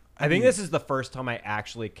 I think this is the first time I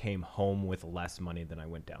actually came home with less money than I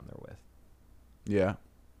went down there with. Yeah.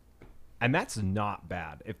 And that's not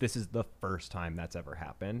bad if this is the first time that's ever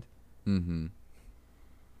happened. Mm-hmm.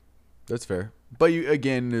 That's fair. But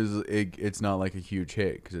it's not like a huge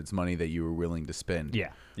hit because it's money that you were willing to spend.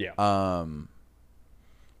 Yeah. Yeah. And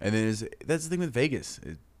then that's the thing with Vegas.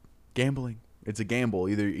 Gambling. It's a gamble.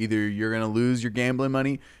 Either you're going to lose your gambling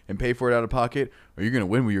money and pay for it out of pocket, or you're going to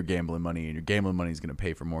win with your gambling money, and your gambling money is going to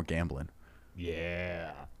pay for more gambling.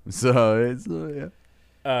 Yeah. So it's flip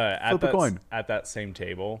a coin. At that same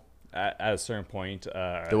table, at a certain point,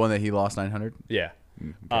 The one that he lost 900. yeah,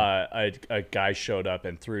 a guy showed up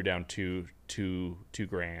and threw down two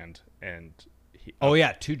grand, and he, Oh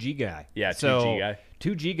yeah, 2G guy. Yeah, So, 2G guy.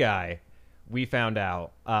 2G guy. We found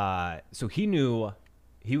out. So he knew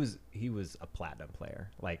he was a platinum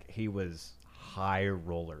player. Like, he was high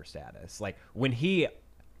roller status. Like, when he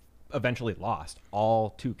eventually lost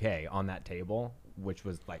all 2K on that table, which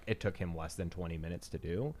was like, it took him less than 20 minutes to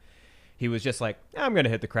do. He was just like, I'm going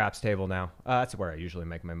to hit the craps table now. That's where I usually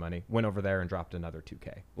make my money. Went over there and dropped another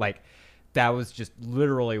 2K. Like, that was just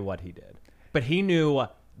literally what he did. But he knew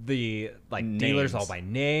the dealers all by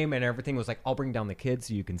name, and everything was like, I'll bring down the kids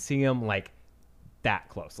so you can see them. Like, that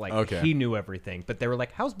close. Like, okay. He knew everything. But they were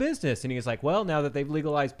like, how's business? And he was like, well, now that they've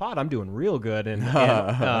legalized pot, I'm doing real good in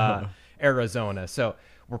Arizona. So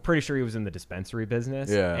we're pretty sure he was in the dispensary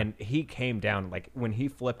business. Yeah. And he came down, like, when he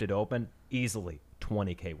flipped it open, easily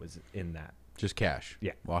 20K was in that. Just cash.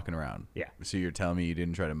 Yeah. Walking around. Yeah. So you're telling me you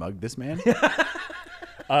didn't try to mug this man?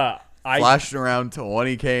 I Flashing around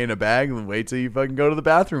 20K in a bag and wait till you fucking go to the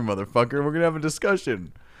bathroom, motherfucker. We're going to have a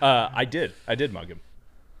discussion. I did mug him.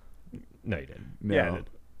 No, you didn't. No. Yeah, I did.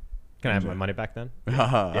 Can I have my money back then?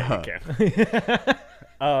 Yeah, you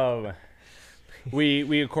can.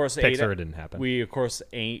 We of course ate. Pixar didn't happen. We of course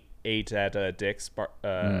ate at Dick's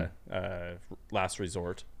last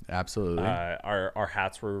resort. Absolutely. Our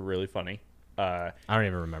hats were really funny. I don't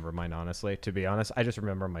even remember mine, honestly. To be honest, I just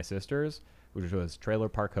remember my sister's, which was Trailer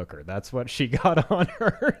Park Hooker. That's what she got on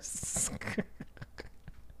hers.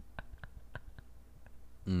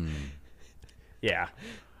 Yeah.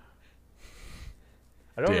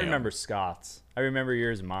 I don't Damn. remember Scott's. I remember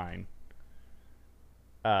yours and mine.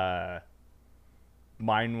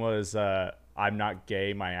 Mine was I'm not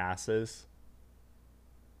gay, my ass is.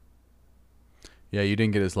 Yeah, you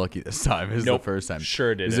didn't get as lucky this time as Nope, the first time.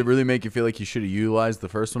 sure didn't. Does it really make you feel like you should have utilized the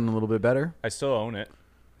first one a little bit better? I still own it.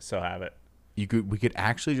 Still have it. We could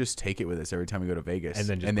actually just take it with us every time we go to Vegas, And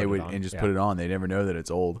then just they put it would on. and just Yeah. put it on. They never know that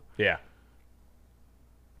it's old. Yeah.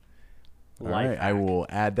 All right, I will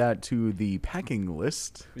add that to the packing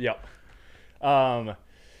list. Yep.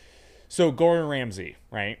 So Gordon Ramsay,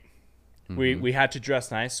 right? We had to dress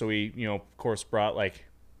nice, so we, of course, brought like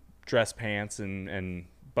dress pants and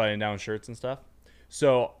button down shirts and stuff.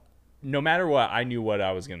 So no matter what, I knew what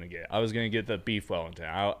I was gonna get. I was gonna get the beef Wellington.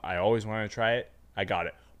 I always wanted to try it. I got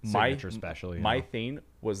it. Signature special. My thing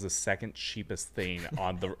was the second cheapest thing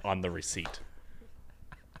on the receipt.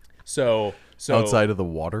 So Outside of the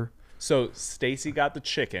water. So Stacy got the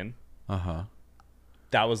chicken. Uh-huh.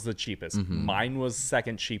 That was the cheapest. Mine was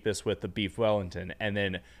second cheapest with the beef Wellington, and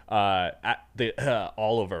then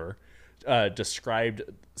Oliver described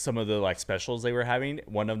some of the like specials they were having.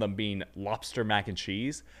 One of them being lobster mac and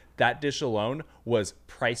cheese. That dish alone was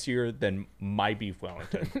pricier than my beef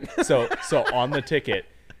Wellington. so on the ticket,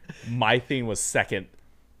 my thing was second.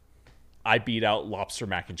 I beat out lobster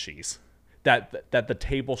mac and cheese. That the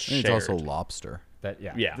table shared. And it's also lobster.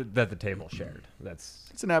 Yeah. That the table shared.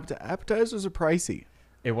 It's an appetizers are pricey.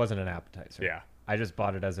 It wasn't an appetizer. Yeah. I just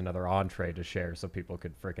bought it as another entree to share so people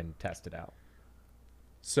could freaking test it out.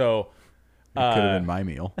 So It could have been my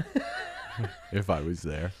meal if I was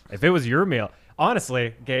there. If it was your meal,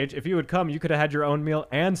 honestly, Gage, if you would come, you could have had your own meal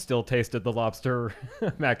and still tasted the lobster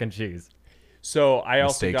mac and cheese. So I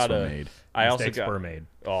also Mistakes got were a. made. I also Mistakes got. were made.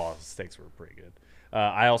 Oh, steaks were pretty good.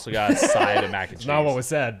 I also got a side of mac and cheese. Not what was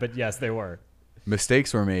said, but yes, they were.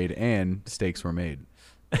 Mistakes were made and steaks were made.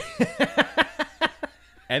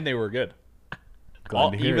 And they were good.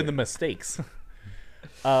 Glad to hear Even it. the mistakes.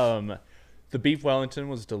 The beef Wellington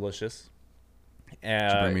was delicious.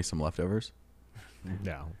 Did you bring me some leftovers?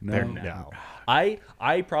 No. No. They're- no.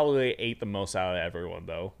 I probably ate the most out of everyone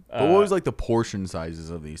though. But what was like the portion sizes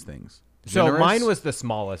of these things? So Generous? mine was the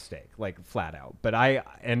smallest steak, like flat out. But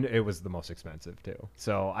and it was the most expensive too.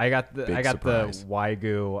 So I got the Big surprise. the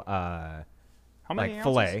Wagyu how many like ounces?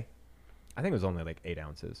 fillet. I think it was only like 8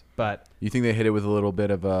 ounces. But You think they hit it with a little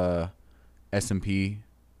bit of S&P,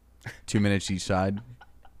 2 minutes each side,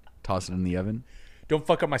 toss it in the oven? Don't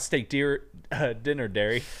fuck up my steak dinner,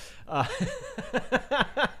 Derry.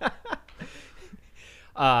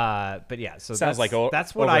 but yeah, so Sounds like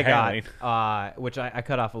that's what I overhandling. got. Which I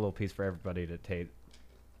cut off a little piece for everybody to taste.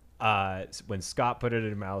 When Scott put it in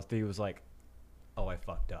his mouth, he was like, "Oh, I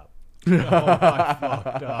fucked up." Oh, I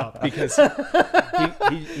fucked up. Because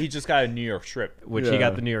he just got a New York strip. Which he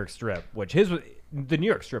got the New York strip, which the New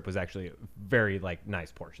York strip was actually a very like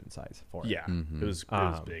nice portion size for it. Yeah, it was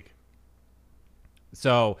big.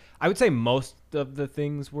 So I would say most of the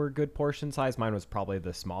things were good portion size. Mine was probably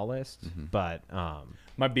the smallest, but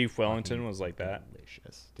My beef Wellington was like that.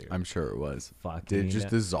 delicious, dude. I'm sure it was. Fucking- Did it just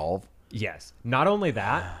dissolve? Yes. Not only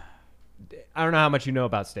that, I don't know how much you know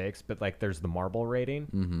about steaks, but like there's the marble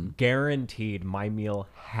rating. Guaranteed my meal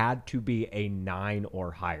had to be a 9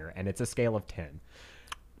 or higher, and it's a scale of 10.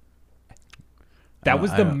 That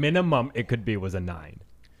was the minimum it could be, was a 9.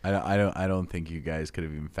 I don't think you guys could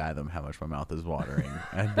have even fathomed how much my mouth is watering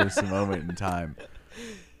at this moment in time.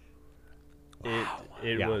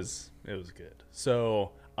 It Yeah. was good.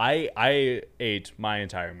 So I ate my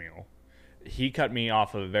entire meal. He cut me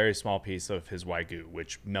off a very small piece of his Wagyu,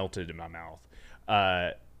 which melted in my mouth.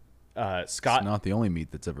 Scott, It's not the only meat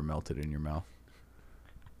that's ever melted in your mouth.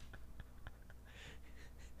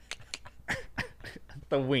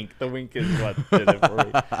 the wink is what did it for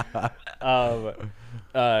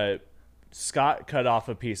me. Scott cut off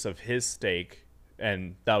a piece of his steak,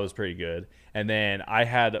 and that was pretty good. And then I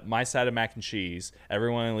had my side of mac and cheese.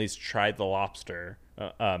 Everyone at least tried the lobster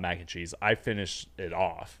mac and cheese. I finished it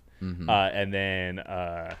off, and then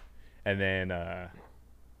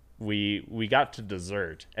we got to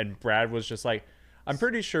dessert, and Brad was just like, "I'm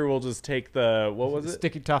pretty sure we'll just take the what was it?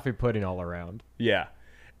 Sticky toffee pudding all around. Yeah,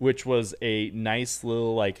 which was a nice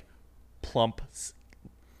little like plump,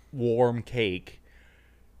 warm cake,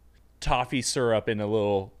 toffee syrup in a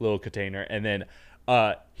little container, and then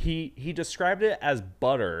he described it as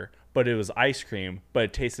butter, but it was ice cream, but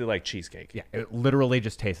it tasted like cheesecake. Yeah, it literally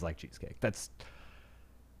just tastes like cheesecake.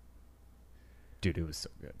 Dude, it was so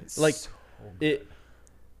good. Like it.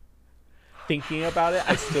 Thinking about it,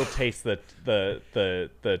 I still taste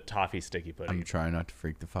the toffee sticky pudding. I'm trying not to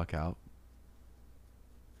freak the fuck out.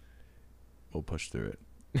 We'll push through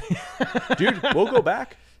it Dude, we'll go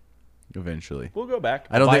back. eventually. We'll go back.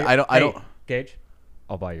 I don't Gage,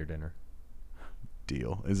 I'll buy your dinner.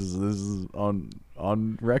 deal. This is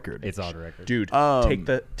on record. It's on record. Dude, take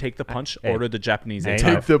the punch. Hey. Order the Japanese Hey. A5.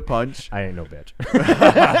 Take the punch. I ain't no bitch.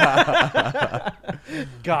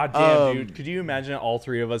 God damn, dude. Could you imagine all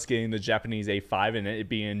three of us getting the Japanese A5 and it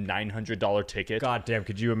being a $900 ticket? God damn,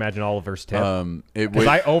 could you imagine Oliver's tip? It Because would.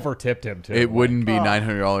 I over tipped him too. It wouldn't be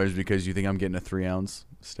 $900 because you think I'm getting a 3-ounce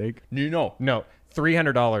steak. No. No,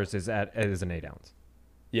 $300 is an 8 ounce.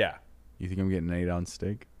 Yeah. You think I'm getting an 8-ounce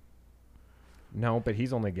steak? No, but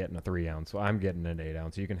he's only getting a 3 ounce, so I'm getting an 8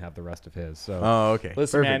 ounce. You can have the rest of his. So Oh, okay.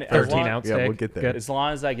 Listen, Perfect. man, Perfect. 13 ounce Yeah, steak. we'll get there. Good. As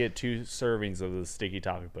long as I get 2 servings of the sticky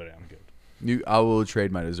toffee pudding, I'm good. I will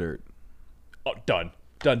trade my dessert. Oh, done.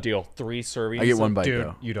 Done deal. 3 servings. I get one bite dude,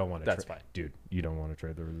 though. you don't want to. That's fine. dude. You don't want to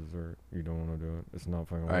trade the dessert. You don't want to do it. It's not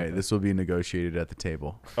fucking. All right, this will be negotiated at the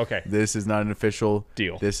table. Okay. This is not an official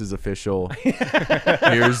Deal. This is official.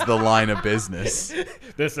 Here's the line of business.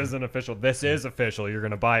 This isn't official. This is official. You're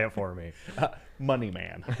gonna buy it for me. Money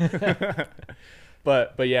man.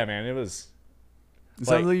 but yeah, man, it was. It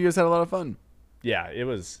sounds like you guys had a lot of fun. Yeah, it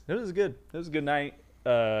was good. It was a good night.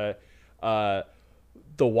 The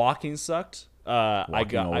walking sucked.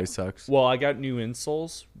 Walking always sucks. Well, I got new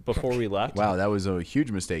insoles before we left. Wow, that was a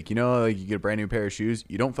huge mistake. You know, like you get a brand new pair of shoes.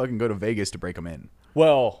 You don't fucking go to Vegas to break them in.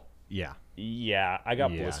 Well, Yeah. yeah, I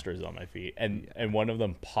got Yeah. blisters on my feet, and one of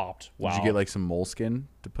them popped. Wow. Did you get like some moleskin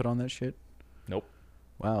to put on that shit? Nope.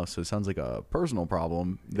 Wow, so it sounds like a personal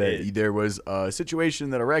problem that there was a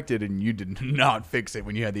situation that erected and you did not fix it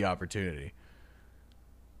when you had the opportunity.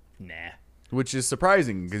 Nah. Which is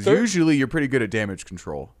surprising because Third- usually you're pretty good at damage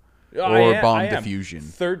control I or am- bomb I am. diffusion.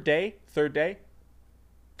 Third day,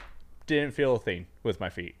 didn't feel a thing with my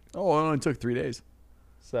feet, Oh, it only took 3 days.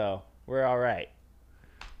 so we're all right.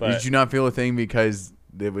 But Did you not feel a thing because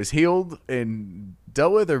it was healed and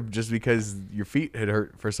dealt with, or just because your feet had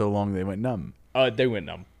hurt for so long they went numb? they went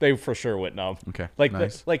numb. They for sure went numb. Okay, Like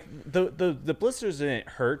nice. the blisters didn't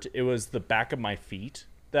hurt. It was the back of my feet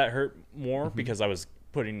that hurt more because I was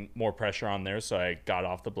putting more pressure on there, so I got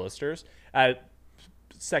off the blisters. At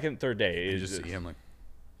second, third day, You it just just- see him like,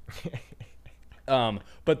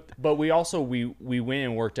 but we also we went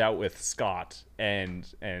and worked out with Scott and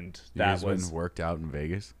you that guys went was and worked out in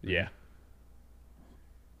Vegas. yeah.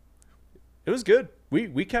 It was good.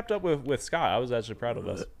 We kept up with Scott. I was actually proud of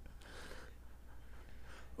us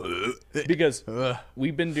because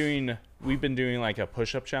we've been doing like a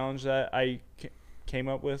push-up challenge that I came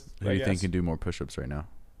up with. Who do I you think guess. can do more push-ups right now?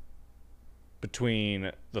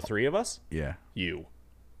 Between the three of us, Yeah, you.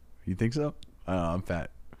 you think so? I'm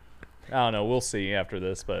fat. I don't know. We'll see after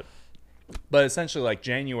this, but essentially, like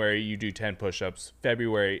January, you do 10 push-ups.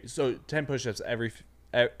 February, so 10 push-ups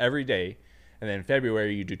every day, and then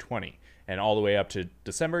February you do 20, and all the way up to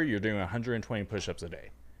December, you're doing 120 push-ups a day.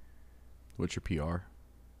 What's your PR?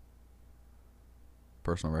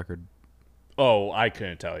 Personal record? Oh, I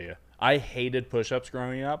couldn't tell you. I hated push-ups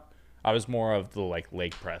growing up. I was more of the like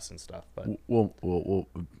leg press and stuff, but Well,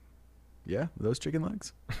 yeah, those chicken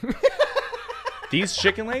legs. these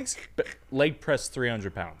chicken legs, leg press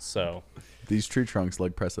 300 pounds. So These tree trunks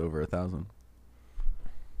leg press over 1,000.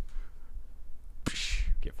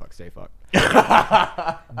 Get fucked, stay fucked.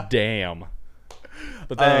 damn.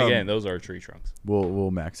 But then again, those are tree trunks. We'll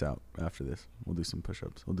max out after this. We'll do some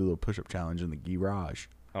push-ups. We'll do a little push-up challenge in the garage.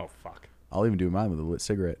 Oh fuck. I'll even do mine with a lit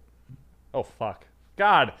cigarette. Oh fuck.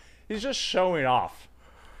 God, he's just showing off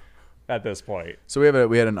at this point. So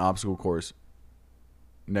we had an obstacle course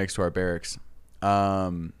next to our barracks.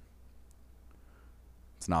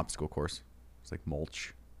 It's an obstacle course. It's like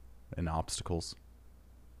mulch and obstacles.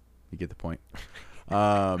 You get the point.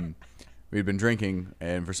 We'd been drinking,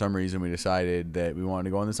 and for some reason we decided that we wanted to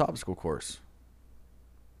go on this obstacle course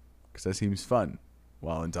because that seems fun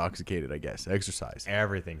while intoxicated, I guess. Exercise.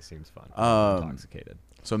 Everything seems fun. Intoxicated.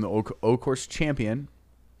 So I'm the O course champion,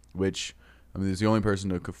 which I mean, is the only person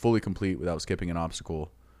to fully complete without skipping an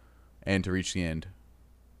obstacle and to reach the end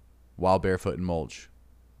while barefoot in mulch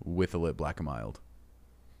with a lit black and mild.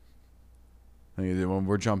 I mean, when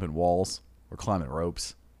we're jumping walls, we're climbing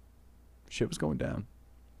ropes. Shit was going down.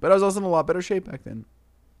 But I was also in a lot better shape back then.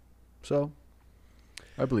 So,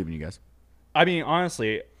 I believe in you guys. I mean,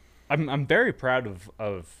 honestly, I'm very proud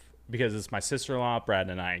of because it's my sister-in-law Brad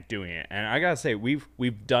and I doing it, and I gotta say we've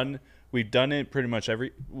done it pretty much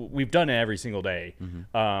every single day.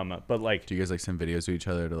 But like, Do you guys like send videos to each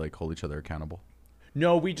other to like hold each other accountable?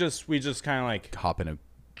 no, we just kind of like Hop in a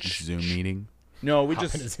Zoom meeting? no, we In a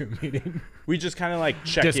just Zoom meeting. we just kind of like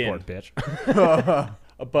check Discord, in. bitch.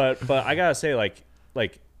 But I gotta say like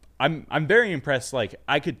I'm very impressed. Like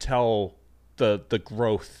I could tell the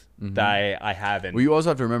growth that I have in Well, you also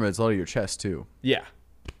have to remember it's a lot of your chest too. yeah.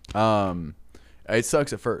 It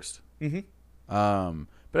sucks at first.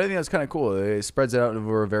 But I think that's kind of cool. It spreads it out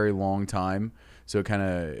over a very long time, so it kind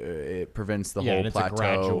of it prevents the Yeah, whole and it's a plateau.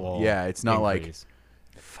 gradual Yeah, it's not increase.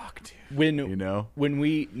 like fuck, dude. When You know, when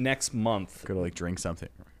we next month gotta like drink something.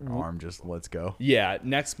 Arm just lets go. yeah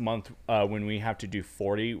next month when we have to do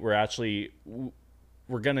 40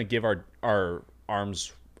 we're gonna give our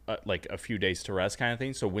arms like a few days to rest kind of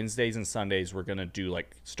thing. So Wednesdays and Sundays we're gonna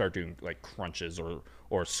start doing like crunches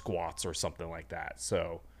or squats or something like that.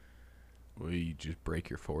 So Well, you just break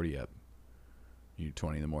your 40 up. You do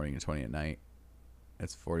 20 in the morning and 20 at night.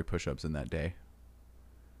 That's 40 push-ups in that day.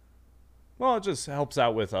 well, it just helps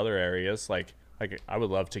out with other areas. Like like I would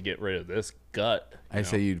love to get rid of this gut. I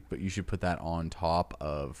say you should put that on top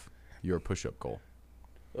of your push-up goal.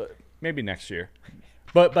 Maybe next year.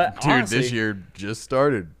 But Dude, honestly, this year just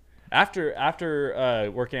started. after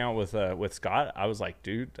working out with Scott, I was like,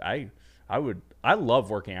 dude, I love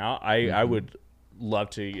working out. I would love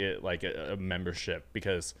to get like a membership,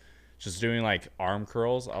 because just doing like arm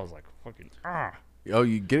curls, I was like, fucking Oh,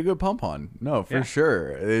 you get a good pump on. No, for Yeah.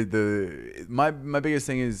 sure. My biggest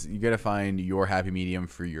thing is you got to find your happy medium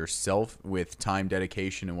for yourself with time,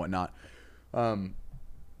 dedication, and whatnot.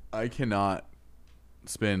 I cannot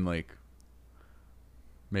spend like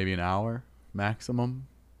maybe an hour maximum.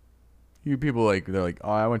 You people they're like,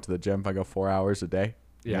 oh, I went to the gym. I go 4 hours a day.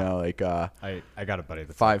 Yeah. You know, like I got a buddy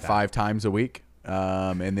that's like that. five times a week.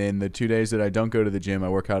 And then the 2 days that I don't go to the gym, I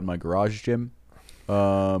work out in my garage gym.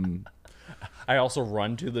 I also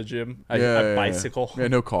run to the gym. I Yeah, bicycle. Yeah,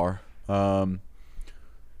 no car. You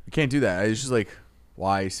can't do that. It's just like,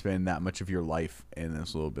 why spend that much of your life in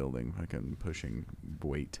this little building, fucking pushing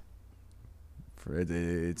weight?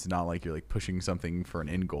 It's not like you're like pushing something for an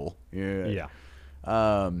end goal. Yeah.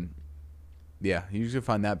 Yeah. You usually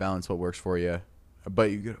find that balance, what works for you,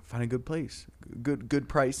 but you gotta find a good place, good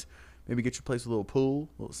price. Maybe get your place a little pool,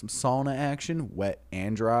 some sauna action, wet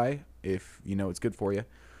and dry, if you know it's good for you.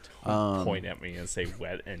 Point at me and say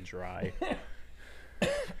wet and dry.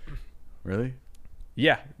 Really?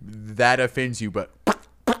 Yeah. That offends you, but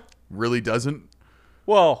really doesn't.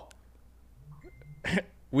 Well,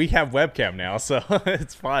 we have webcam now, so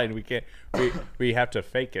it's fine. We can't. We have to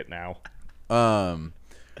fake it now. Yeah,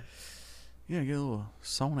 get a little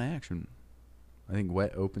sauna action. I think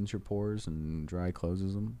wet opens your pores and dry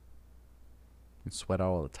closes them. You sweat out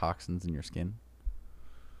all the toxins in your skin.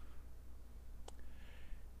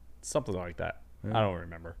 Something like that. Yeah. I don't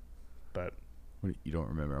remember, but You don't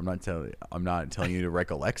remember? I'm not telling you to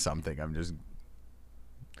recollect something. I'm just.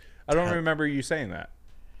 I don't remember you saying that.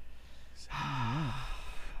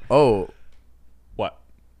 Oh, What?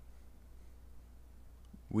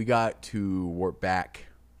 we got to warp back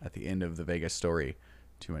at the end of the Vegas story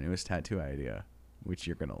to my newest tattoo idea, which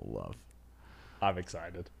you're gonna love. I'm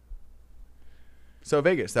excited. So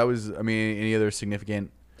Vegas, that was. I mean, any other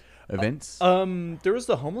significant events? There was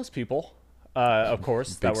the homeless people, of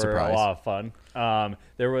course, that Big were surprise. a lot of fun.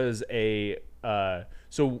 There was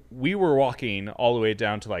so we were walking all the way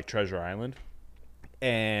down to like Treasure Island,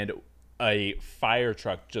 and a fire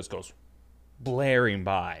truck just goes blaring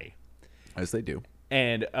by. As they do.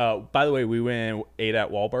 And by the way, we went and ate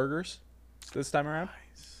at Wahlburgers this time around.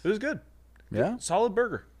 It was good. Yeah. Solid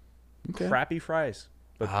burger. Okay. Crappy fries.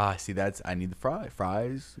 But See, I need the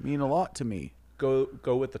fries mean a lot to me. go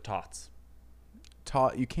with the tots.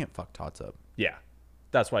 You can't fuck tots up. Yeah.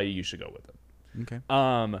 That's why you should go with it. Okay.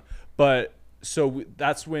 But so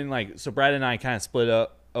that's when so Brad and I kind of split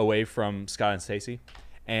up away from Scott and Stacy,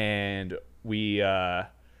 and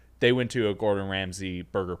they went to a Gordon Ramsay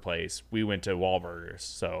burger place. We went to Wahlburgers.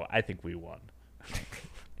 So I think we won.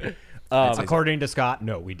 According to Scott,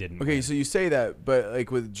 no, we didn't. Okay, so you say that, but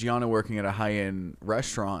like with Gianna working at a high-end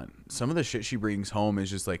restaurant, some of the shit she brings home is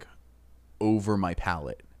just like over my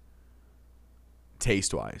palate,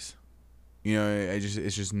 taste-wise. You know,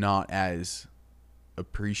 it's just not as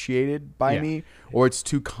appreciated by Yeah. me, or it's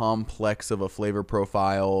too complex of a flavor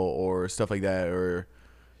profile or stuff like that, or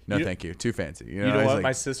no, thank you, too fancy. You know it's what? like-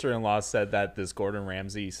 My sister-in-law said that this Gordon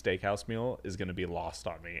Ramsay steakhouse meal is going to be lost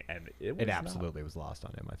on me, and it was It not. absolutely was lost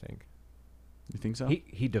on him, I think. You think so?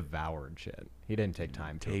 He devoured shit. He didn't take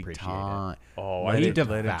time to Take appreciate time. Oh, it. I He did.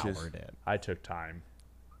 let it just- devoured it. I took time.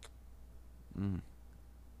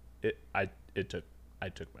 I took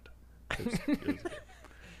my time. It was good.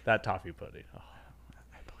 That toffee pudding. Oh.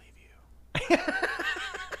 I believe you.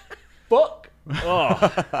 Fuck.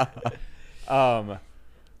 Oh.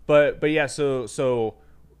 But yeah. So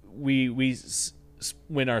we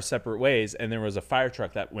went our separate ways, and there was a fire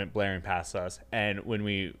truck that went blaring past us. And when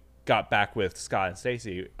we got back with Scott and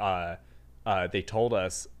Stacy, they told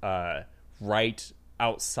us right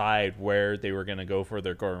outside where they were gonna go for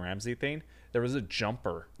their Gordon Ramsay thing, there was a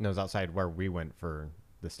jumper. And it was outside where we went for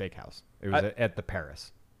the steakhouse. It was at the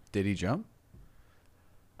Paris. Did he jump?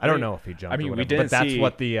 I don't know if he jumped. I mean, or we whatever, didn't but that's see-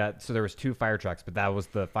 what the so there was two fire trucks, but that was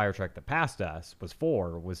the fire truck that passed us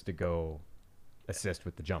was to go assist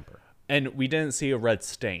with the jumper. And we didn't see a red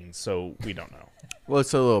stain, so we don't know. Well,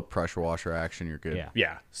 it's a little pressure washer action. You're good. Yeah.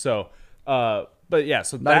 Yeah. So, but yeah.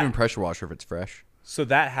 So Not even pressure washer if it's fresh. So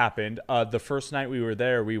that happened. The first night we were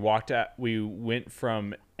there, we went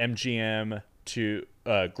from MGM to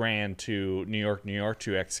Grand to New York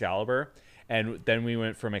to Excalibur, and then we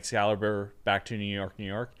went from Excalibur back to New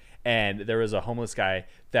York, and there was a homeless guy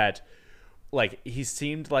that like he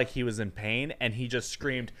seemed like he was in pain, and he just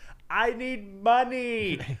screamed, "I need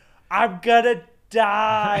money! I'm gonna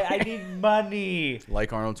die! I need money!"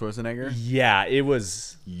 Like Arnold Schwarzenegger? Yeah, it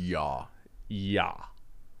was Yeah.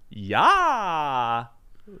 yeah,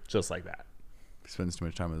 just like that. He spends too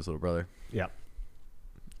much time with his little brother. Yeah.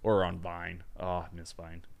 Or on Vine. Oh, I miss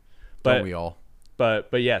Vine. Don't But we all?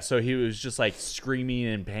 But yeah, so he was just like screaming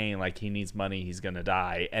in pain, like he needs money, he's gonna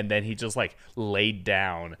die, and then he just like laid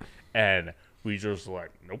down, and we just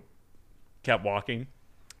like nope, kept walking.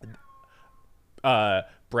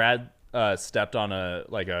 Brad stepped on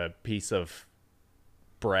a piece of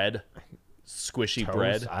bread, squishy Toast,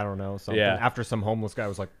 bread. I don't know, something. Yeah. After some homeless guy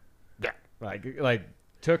was like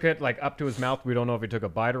took it like up to his mouth. We don't know if he took a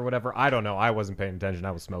bite or whatever. I don't know. I wasn't paying attention.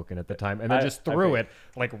 I was smoking at the time, and then just threw it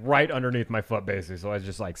like right underneath my foot, basically. So I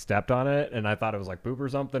just like stepped on it, and I thought it was like poop or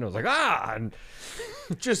something. It was like and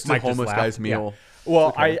Just a Mike just homeless laughed. guy's meal.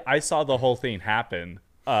 Well, I saw the whole thing happen,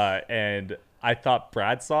 and I thought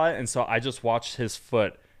Brad saw it, and so I just watched his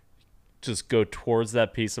foot just go towards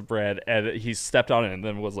that piece of bread, and he stepped on it, and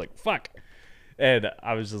then was like, "Fuck." And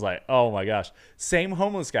I was just like, oh my gosh. Same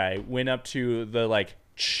homeless guy went up to the like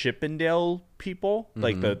Chippendale people,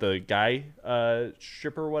 like the guy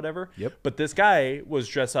stripper or whatever. Yep. But this guy was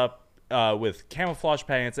dressed up with camouflage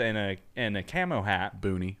pants and a camo hat,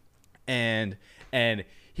 Booney. and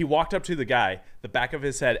he walked up to the guy, the back of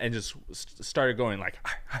his head, and just started going like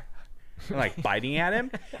and like biting at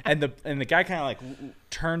him, and the guy kind of like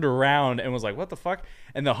turned around and was like, what the fuck?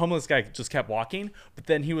 And the homeless guy just kept walking, but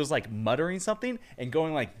then he was like muttering something and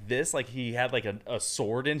going like this, like he had like a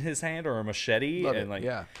sword in his hand or a machete. Love and it, like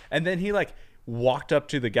yeah. and then he like walked up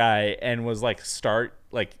to the guy and was like starting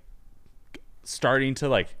to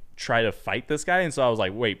like try to fight this guy. And so I was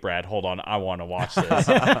like, wait, Brad, hold on, I want to watch this.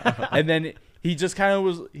 And then he just kind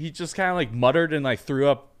of like muttered and like threw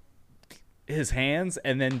up his hands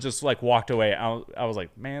and then just like walked away. I was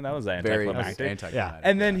like, man, that was Very anticlimactic. anticlimactic.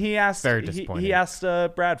 And then he asked Very he disappointing. asked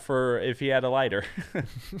Brad for if he had a lighter.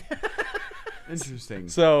 Interesting.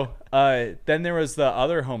 So then there was the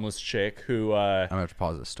other homeless chick who I'm gonna have to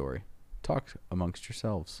pause this story. Talk amongst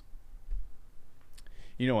yourselves.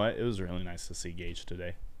 you know what? It was really nice to see Gage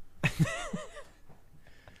today.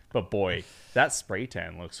 But boy, that spray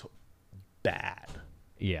tan looks bad.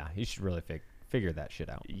 Yeah, you should really figure that shit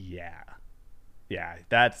out. Yeah,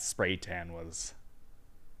 that spray tan was.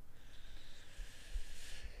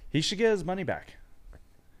 He should get his money back,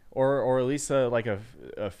 or at least like a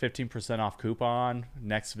 15% off coupon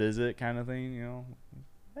next visit kind of thing. You know,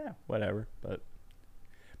 yeah, whatever. But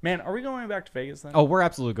man, are we going back to Vegas then? Oh, we're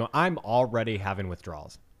absolutely going. I'm already having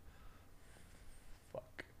withdrawals.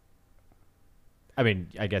 Fuck. I mean,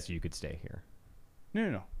 I guess you could stay here.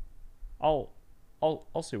 No.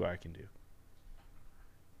 I'll see what I can do,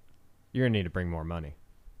 You're gonna need to bring more money.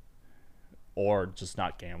 or just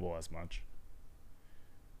not gamble as much.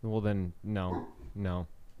 Well, then no.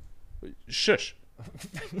 Shush.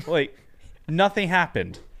 Like, nothing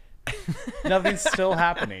happened. Nothing's still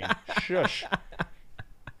happening. Shush.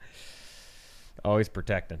 Always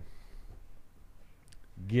protecting.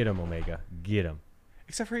 Get him, Omega. Get him.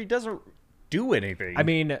 Except for he doesn't do anything. I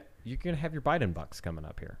mean, you're gonna have your Biden bucks coming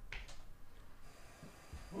up here.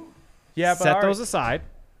 yeah, but Set those aside.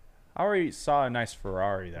 I already saw a nice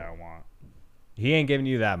Ferrari that I want. He ain't giving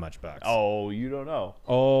you that much bucks. Oh, you don't know.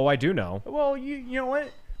 Oh, I do know. Well, you know what?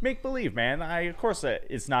 Make believe, man. Of course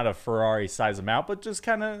it's not a Ferrari size amount, but just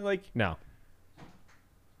kind of like No.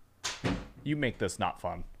 you make this not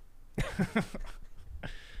fun.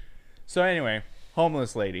 So anyway,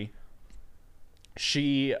 homeless lady.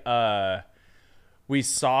 She we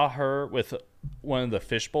saw her with one of the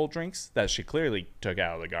fishbowl drinks that she clearly took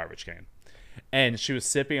out of the garbage can. And she was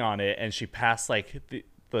sipping on it, and she passed like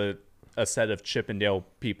a set of Chippendale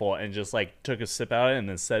people and just like took a sip out of it and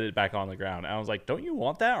then set it back on the ground. And I was like, don't you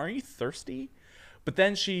want that? Aren't you thirsty? But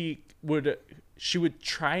then she would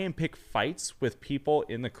try and pick fights with people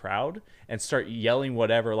in the crowd and start yelling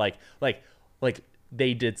whatever, like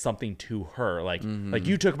they did something to her, like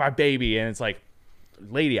you took my baby. And it's like,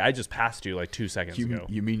 lady, I just passed you like 2 seconds ago.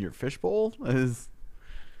 You mean your fishbowl is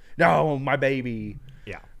No, my baby.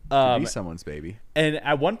 Yeah. to be someone's baby? And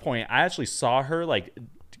at one point, I actually saw her like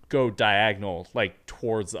go diagonal like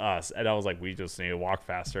towards us, and I was like, we just need to walk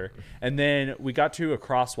faster. And then we got to a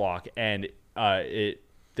crosswalk, and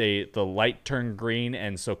the light turned green,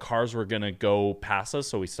 and so cars were gonna go past us,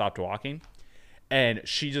 so we stopped walking. And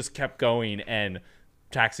she just kept going, and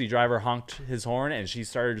taxi driver honked his horn, and she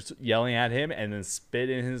started yelling at him and then spit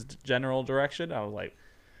in his general direction. I was like,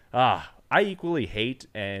 I equally hate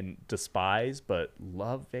and despise, but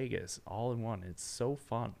love Vegas all in one. It's so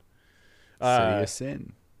fun. City of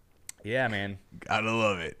Sin. Yeah, man. Gotta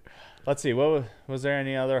love it. Let's see. What was there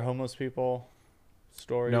any other homeless people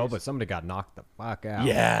stories? No, but somebody got knocked the fuck out.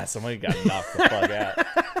 yeah, somebody got knocked the fuck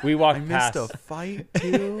out. We walked Missed past. a fight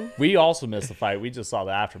too. We also missed the fight. We just saw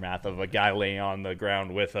the aftermath of a guy laying on the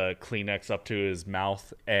ground with a Kleenex up to his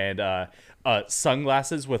mouth and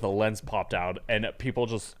sunglasses with a lens popped out, and people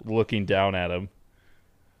just looking down at him.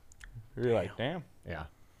 You're like, damn. Yeah.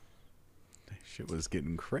 Shit was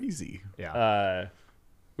getting crazy. Yeah.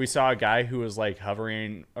 We saw a guy who was like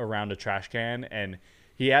hovering around a trash can, and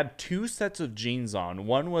he had two sets of jeans on.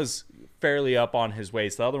 One was fairly up on his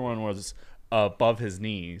waist, the other one was above his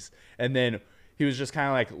knees. And then he was just kind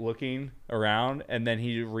of like looking around, and then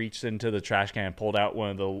he reached into the trash can and pulled out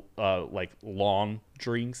one of the like long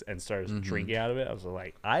drinks and started drinking out of it. I was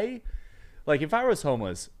like, if I was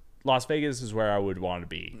homeless, Las Vegas is where I would want to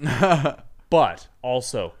be. But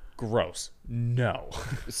also gross. No.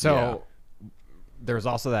 So there's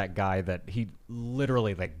also that guy that he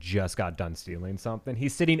literally like just got done stealing something.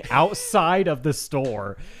 He's sitting outside of the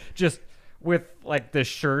store just with like the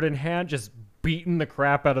shirt in hand, just beating the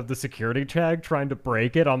crap out of the security tag, trying to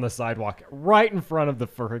break it on the sidewalk right in front of the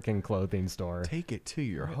freaking clothing store. Take it to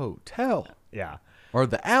your hotel Yeah. or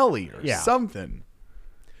the alley or Yeah. something.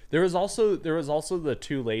 There was also the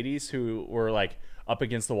two ladies who were like up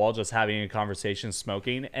against the wall just having a conversation,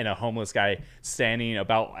 smoking, and a homeless guy standing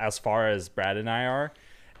about as far as Brad and I are,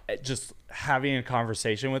 just having a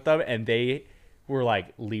conversation with them, and they were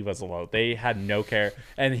like, leave us alone. They had no care,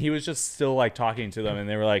 and he was just still like talking to them, and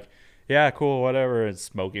they were like, yeah, cool, whatever, and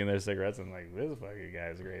smoking their cigarettes, and like, this fucking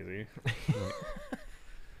guy's crazy.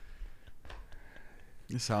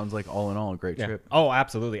 It sounds like all in all a great Yeah. trip. Oh,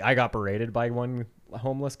 absolutely. I got berated by one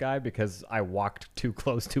homeless guy because I walked too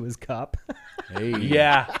close to his cup. Hey,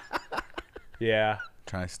 Yeah. Yeah.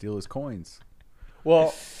 trying to steal his coins. Well,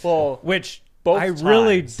 Which Both I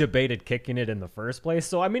really times. debated kicking it in the first place.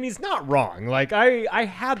 So I mean, he's not wrong. Like I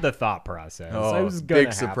had the thought process. Oh, I was gonna big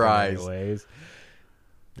happen surprise. anyways.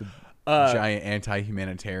 Giant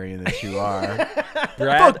anti-humanitarian that you are.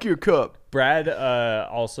 Brad, Fuck your cup. Brad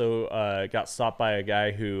also got stopped by a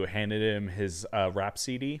guy who handed him his rap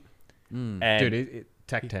CD. And Dude,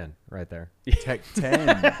 Tech 10 right there. Tech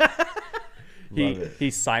 10.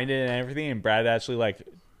 he signed it and everything, and Brad actually like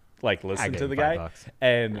I listened gave to him the $5. guy.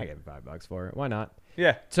 And I gave him $5 for it. Why not?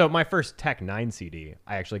 yeah. So my first Tech 9 CD,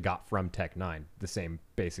 I actually got from Tech 9. The same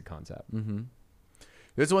basic concept.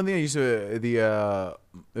 There's one thing I used to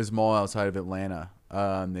this mall outside of Atlanta.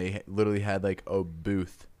 They literally had like a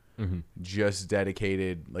booth just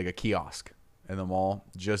dedicated, like a kiosk in the mall,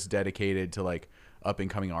 just dedicated to like up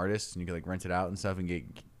and coming artists, and you could like rent it out and stuff, and get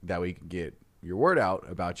that way you can get your word out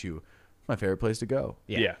about you. It's my favorite place to go.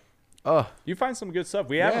 Yeah. Oh, You find some good stuff.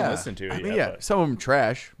 We haven't listened to it I yet. mean, yeah, but- some of them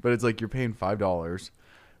trash, but it's like you're paying $5,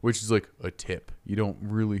 which is like a tip. You don't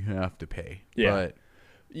really have to pay. Yeah. But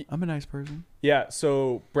I'm a nice person. Yeah,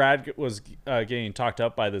 so Brad was getting talked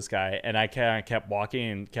up by this guy, and I kind of kept walking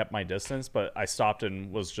and kept my distance, but I stopped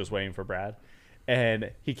and was just waiting for Brad.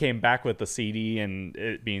 And he came back with the CD and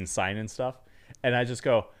it being signed and stuff. And I just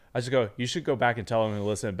go, you should go back and tell him to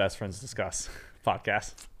listen to Best Friends Discuss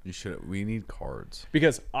podcast. You should. We need cards,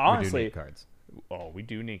 Because We do honestly, need cards. oh, we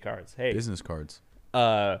do need cards. Hey, business cards.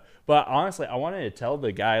 but honestly, I wanted to tell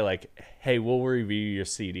the guy like, hey, we'll review your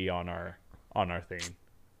CD on our thing.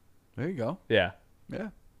 There you go. Yeah. Yeah.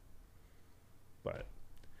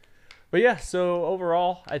 But yeah, so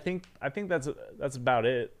overall I think that's about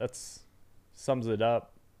it. That's sums it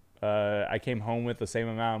up. I came home with the same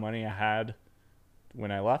amount of money I had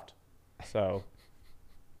when I left. So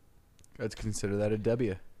Let's consider that a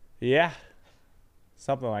W. yeah.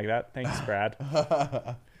 Something like that. Thanks, Brad.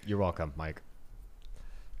 You're welcome, Mike.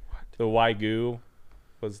 The Wagyu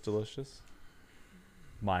was delicious.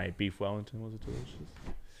 My beef Wellington was delicious.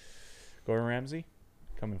 Gordon Ramsay,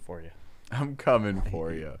 coming for you I'm coming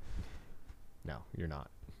for you. No, you're not.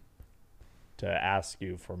 to ask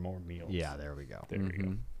you for more meals. Yeah, there we go. There we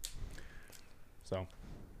go. So,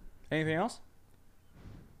 anything else?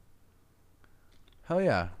 Hell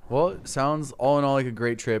yeah. Well, it sounds all in all like a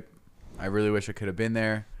great trip. I really wish I could have been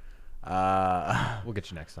there. We'll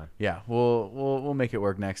get you next time. Yeah, we'll make it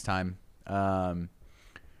work next time. Yeah,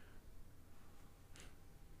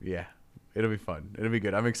 it'll be fun. It'll be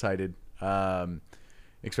good. I'm excited.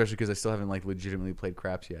 Especially because I still haven't like legitimately played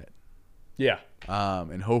craps yet. Yeah.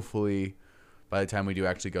 And hopefully by the time we do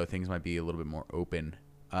actually go, things might be a little bit more open,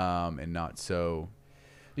 and not so.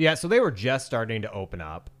 Yeah, so they were just starting to open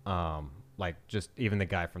up. Like just even the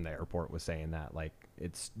guy from the airport was saying that like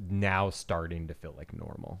it's now starting to feel like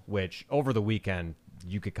normal, which over the weekend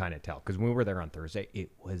you could kind of tell because when we were there on Thursday, it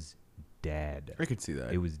was dead. I could see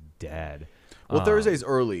that. It was dead. Well, Thursday's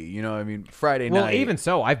early, you know. I mean, Friday Well, night. even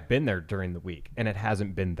so, I've been there during the week, and it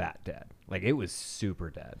hasn't been that dead. Like, it was super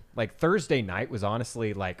dead. Like, Thursday night was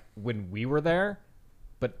honestly like when we were there,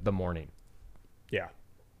 but the morning. Yeah.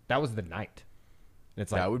 That was the night.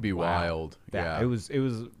 It's like That would be wow. wild. Yeah. It was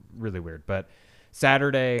really weird. But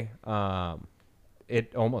Saturday,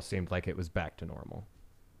 it almost seemed like it was back to normal.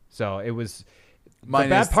 So it was. Minus the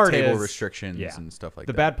bad part table is, restrictions and stuff like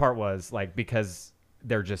the that. bad part was like because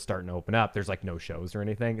they're just starting to open up. There's like no shows or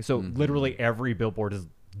anything. So literally every billboard is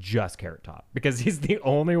just Carrot Top because he's the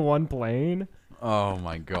only one playing. Oh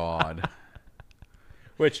my god.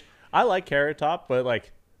 Which I like Carrot Top, but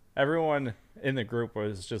like everyone in the group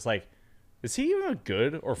was just like, is he even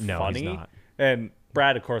good or No, funny? he's not. And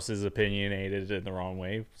Brad, of course, is opinionated in the wrong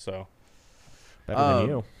way. So Better than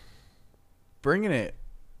you. Bringing it.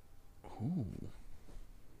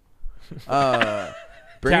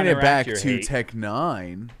 Bringing it Counteract back your to hate. Tech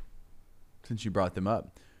 9, since you brought them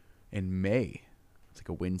up, in May. It's like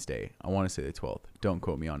a Wednesday. I want to say the 12th. Don't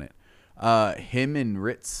quote me on it. Him and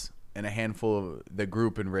Ritz and a handful of the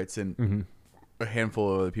group and Ritz and a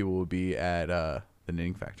handful of other people will be at the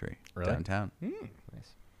Knitting Factory downtown. Nice.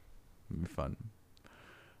 It'll be fun.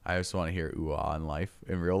 I just want to hear ooh-ah in life,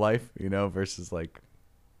 in real life, you know, versus like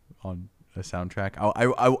on a soundtrack.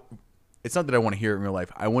 It's not that I want to hear it in real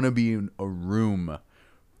life. I want to be in a room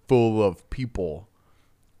full of people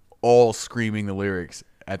all screaming the lyrics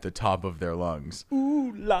at the top of their lungs.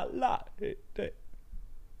 ooh la la.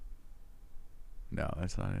 No,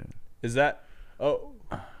 that's not it. Is that? Oh,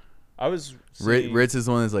 I was. Seeing, Ritz is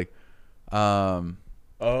the one that's like,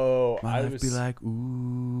 Oh, my I life was. be like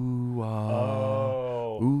ooh-ah,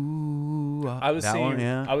 Oh, ooh-ah. I was That seeing. one,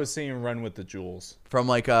 yeah. I was seeing Run with the Jewels. From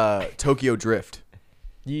like Tokyo Drift.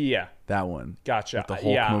 Yeah, That one. gotcha. With the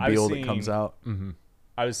Yeah, I was Hulkmobile that seeing- comes out.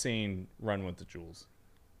 I was seeing Run with the Jewels.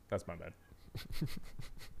 That's my bad.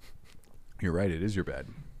 You're right. It is your bad.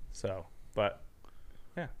 So, but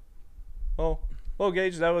yeah. Well,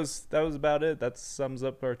 Gage, that was about it. That sums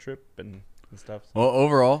up our trip and stuff. Well,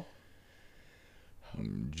 overall,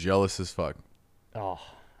 I'm jealous as fuck. Oh,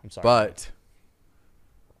 I'm sorry. But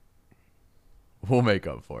we'll make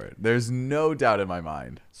up for it. There's no doubt in my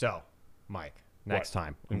mind. So, Mike, next What?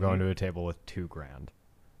 time I'm going to a table with $2,000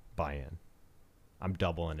 buy-in. I'm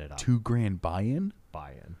doubling it up. $2,000 buy-in?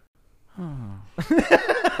 Buy-in.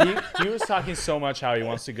 he was talking so much how he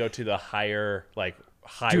wants to go to the higher, like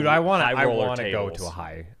high. Dude, I want high to roller go tables.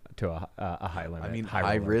 to a high limit. I mean, high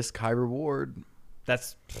high roller. risk, high reward.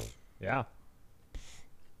 That's yeah.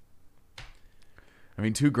 I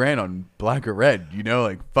mean, $2,000 on black or red, you know,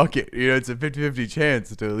 like, fuck it. You know, it's a 50-50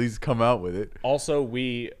 chance to at least come out with it. Also,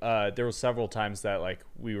 we there were several times that like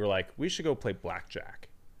we were like we should go play blackjack.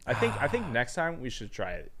 I think next time we should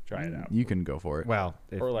try it out. You can go for it. Well,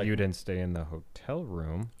 if Or like- you didn't stay in the hotel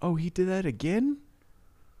room, Oh, he did that again?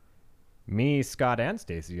 me, Scott, and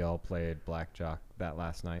Stacy all played blackjack that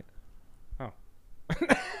last night. Oh.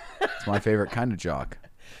 It's my favorite kind of jock.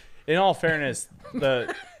 In all fairness,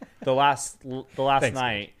 the last Thanks,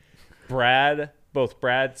 night, both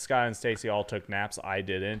Brad, Scott, and Stacy all took naps. I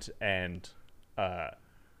didn't, and I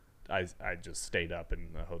just stayed up in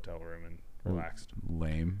the hotel room and relaxed,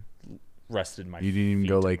 Lame. rested my. You didn't even feet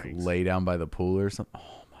go, and like, legs. lay down by the pool or something?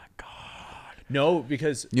 Oh, my God. No,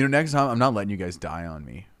 because You know, next time, I'm not letting you guys die on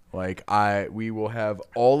me. Like, we will have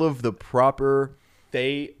all of the proper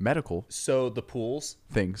they medical so the pools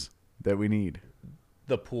things that we need.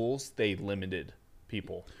 they limited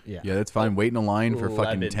people. Yeah. Yeah, that's fine. Wait in a line for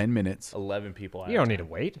fucking 11. 10 minutes. 11 people. You don't need to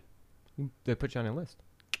wait. They put you on a list.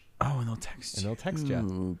 Oh, and they'll text And you. they'll text you.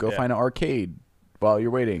 Ooh, Go Yeah. find an arcade while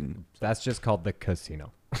you're waiting. That's just called the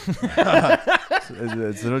casino.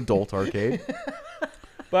 It's an adult arcade.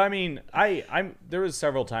 But I mean, there was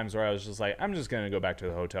several times where I was just like, I'm just gonna go back to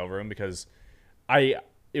the hotel room because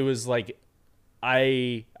it was like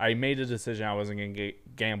I made a decision I wasn't gonna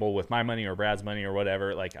gamble with my money or Brad's money or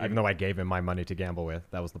whatever. Like Even though I gave him my money to gamble with,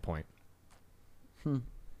 that was the point.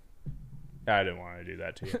 I didn't want to do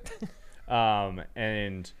that to you.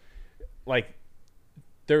 And like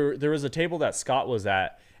there was a table that Scott was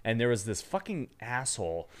at, and there was this fucking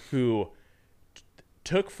asshole who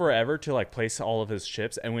took forever to like place all of his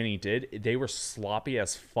chips, and when he did, they were sloppy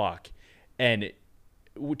as fuck, and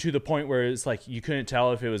to the point where it's like you couldn't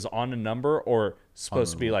tell if it was on a number or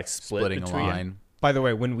supposed to be like Splitting a between. line. By the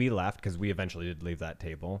way, when we left, because we eventually did leave that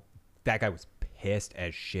table, that guy was pissed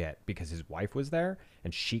as shit because his wife was there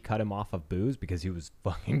and she cut him off of booze because he was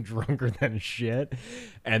fucking drunker than shit.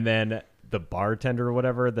 And then the bartender or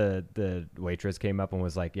whatever, the waitress came up and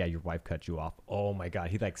was like, "Yeah, your wife cut you off." Oh my god,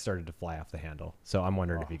 he like started to fly off the handle. So I'm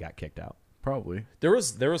wondering if he got kicked out. Probably. There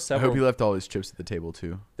was I several. hope he left all his chips at the table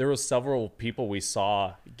too. There was several people we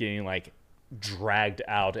saw getting like dragged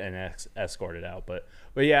out and escorted out. But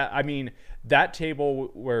yeah, I mean, that table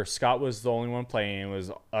where Scott was the only one playing, it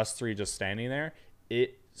was us three just standing there.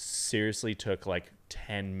 It seriously took like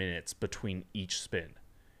 10 minutes between each spin,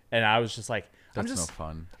 and I was just like, That's no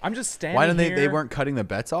fun. I'm just standing. Why didn't here. they weren't cutting the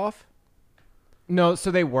bets off? No,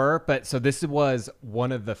 so they were, but so this was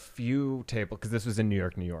one of the few tables because this was in New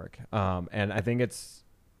York, and I think it's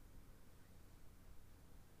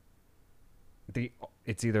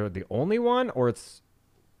either the only one or it's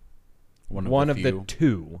one of the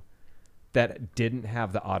two that didn't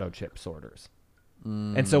have the auto chip sorters.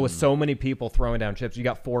 And so with so many people throwing down chips, you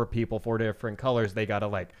got 4 people, 4 different colors. They got to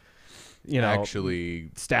like,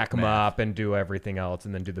 actually stack them up and do everything else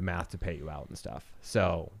and then do the math to pay you out and stuff.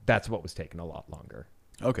 So that's what was taking a lot longer.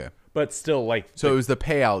 Okay. But still, like, So it was the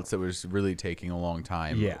payouts that was really taking a long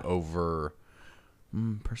time Yeah. over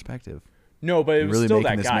perspective. no, but it was really still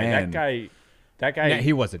making that this guy. man- That guy. Yeah,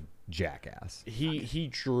 he was a jackass. he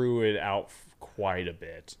drew it out quite a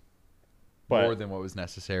bit. But More than what was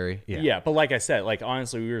necessary. yeah, but like I said, like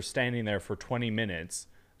honestly, we were standing there for 20 minutes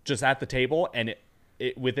just at the table, and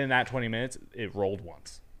it within that 20 minutes, it rolled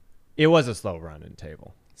once. It was a slow running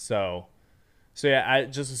table. So yeah,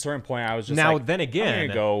 at just a certain point, I was just Now, like, then again, I'm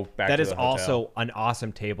gonna go back. that to is the hotel. also an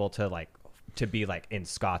awesome table to be like in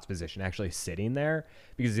Scott's position, actually sitting there.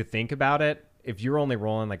 Because you think about it, if you're only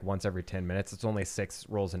rolling like once every 10 minutes, it's only 6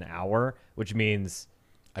 rolls an hour, which means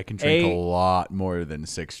I can drink a lot more than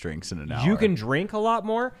 6 drinks in an hour. you can drink a lot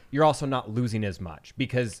more. You're also not losing as much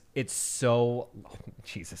because it's so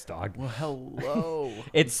Jesus, dog. Well, hello.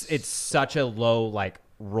 It's such a low like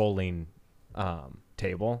rolling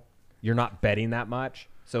table. You're not betting that much,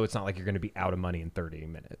 so it's not like you're going to be out of money in 30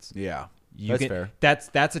 minutes. Yeah. You That's can, fair.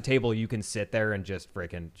 That's a table you can sit there and just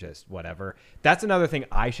freaking just whatever. That's another thing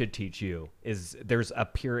I should teach you is there's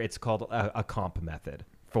it's called a comp method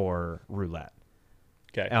for roulette.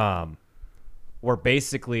 Okay. Where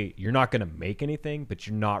basically you're not going to make anything, but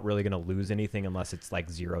you're not really going to lose anything unless it's like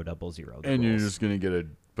 0, 0, 0. And you're just going to get a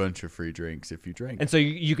bunch of free drinks if you drink. And so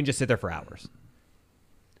you can just sit there for hours.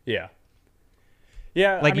 yeah.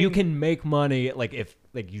 Yeah. Like I you mean, can make money like if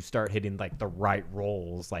like you start hitting like the right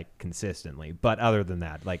rolls like consistently. But other than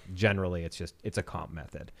that, like generally it's a comp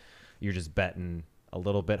method. You're just betting a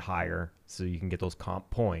little bit higher so you can get those comp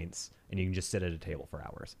points and you can just sit at a table for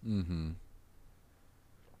hours. Mm-hmm.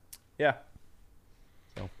 Yeah.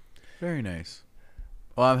 Very nice.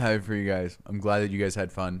 Well, I'm happy for you guys. I'm glad that you guys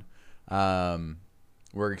had fun.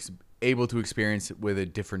 We're able to experience it with a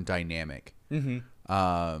different dynamic. Mm-hmm.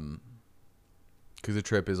 Because the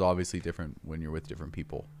trip is obviously different when you're with different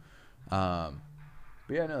people. But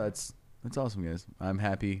yeah, no, that's awesome, guys. I'm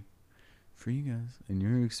happy for you guys and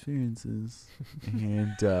your experiences.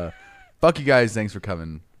 And fuck you guys. Thanks for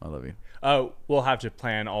coming. I love you. We'll have to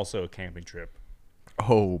plan also a camping trip.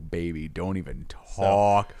 Oh, baby. Don't even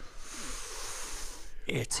talk.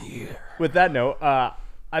 It's here. With that note,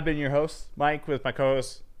 I've been your host, Mike, with my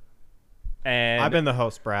co-host. And I've been the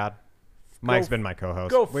host, Brad. Mike's been my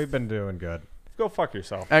co-host. We've been doing good. Go fuck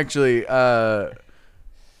yourself. Actually,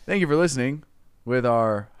 thank you for listening with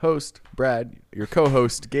our host, Brad, your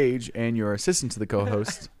co-host, Gage, and your assistant to the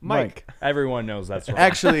co-host, Mike. Everyone knows that's right.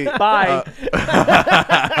 Actually, Bye.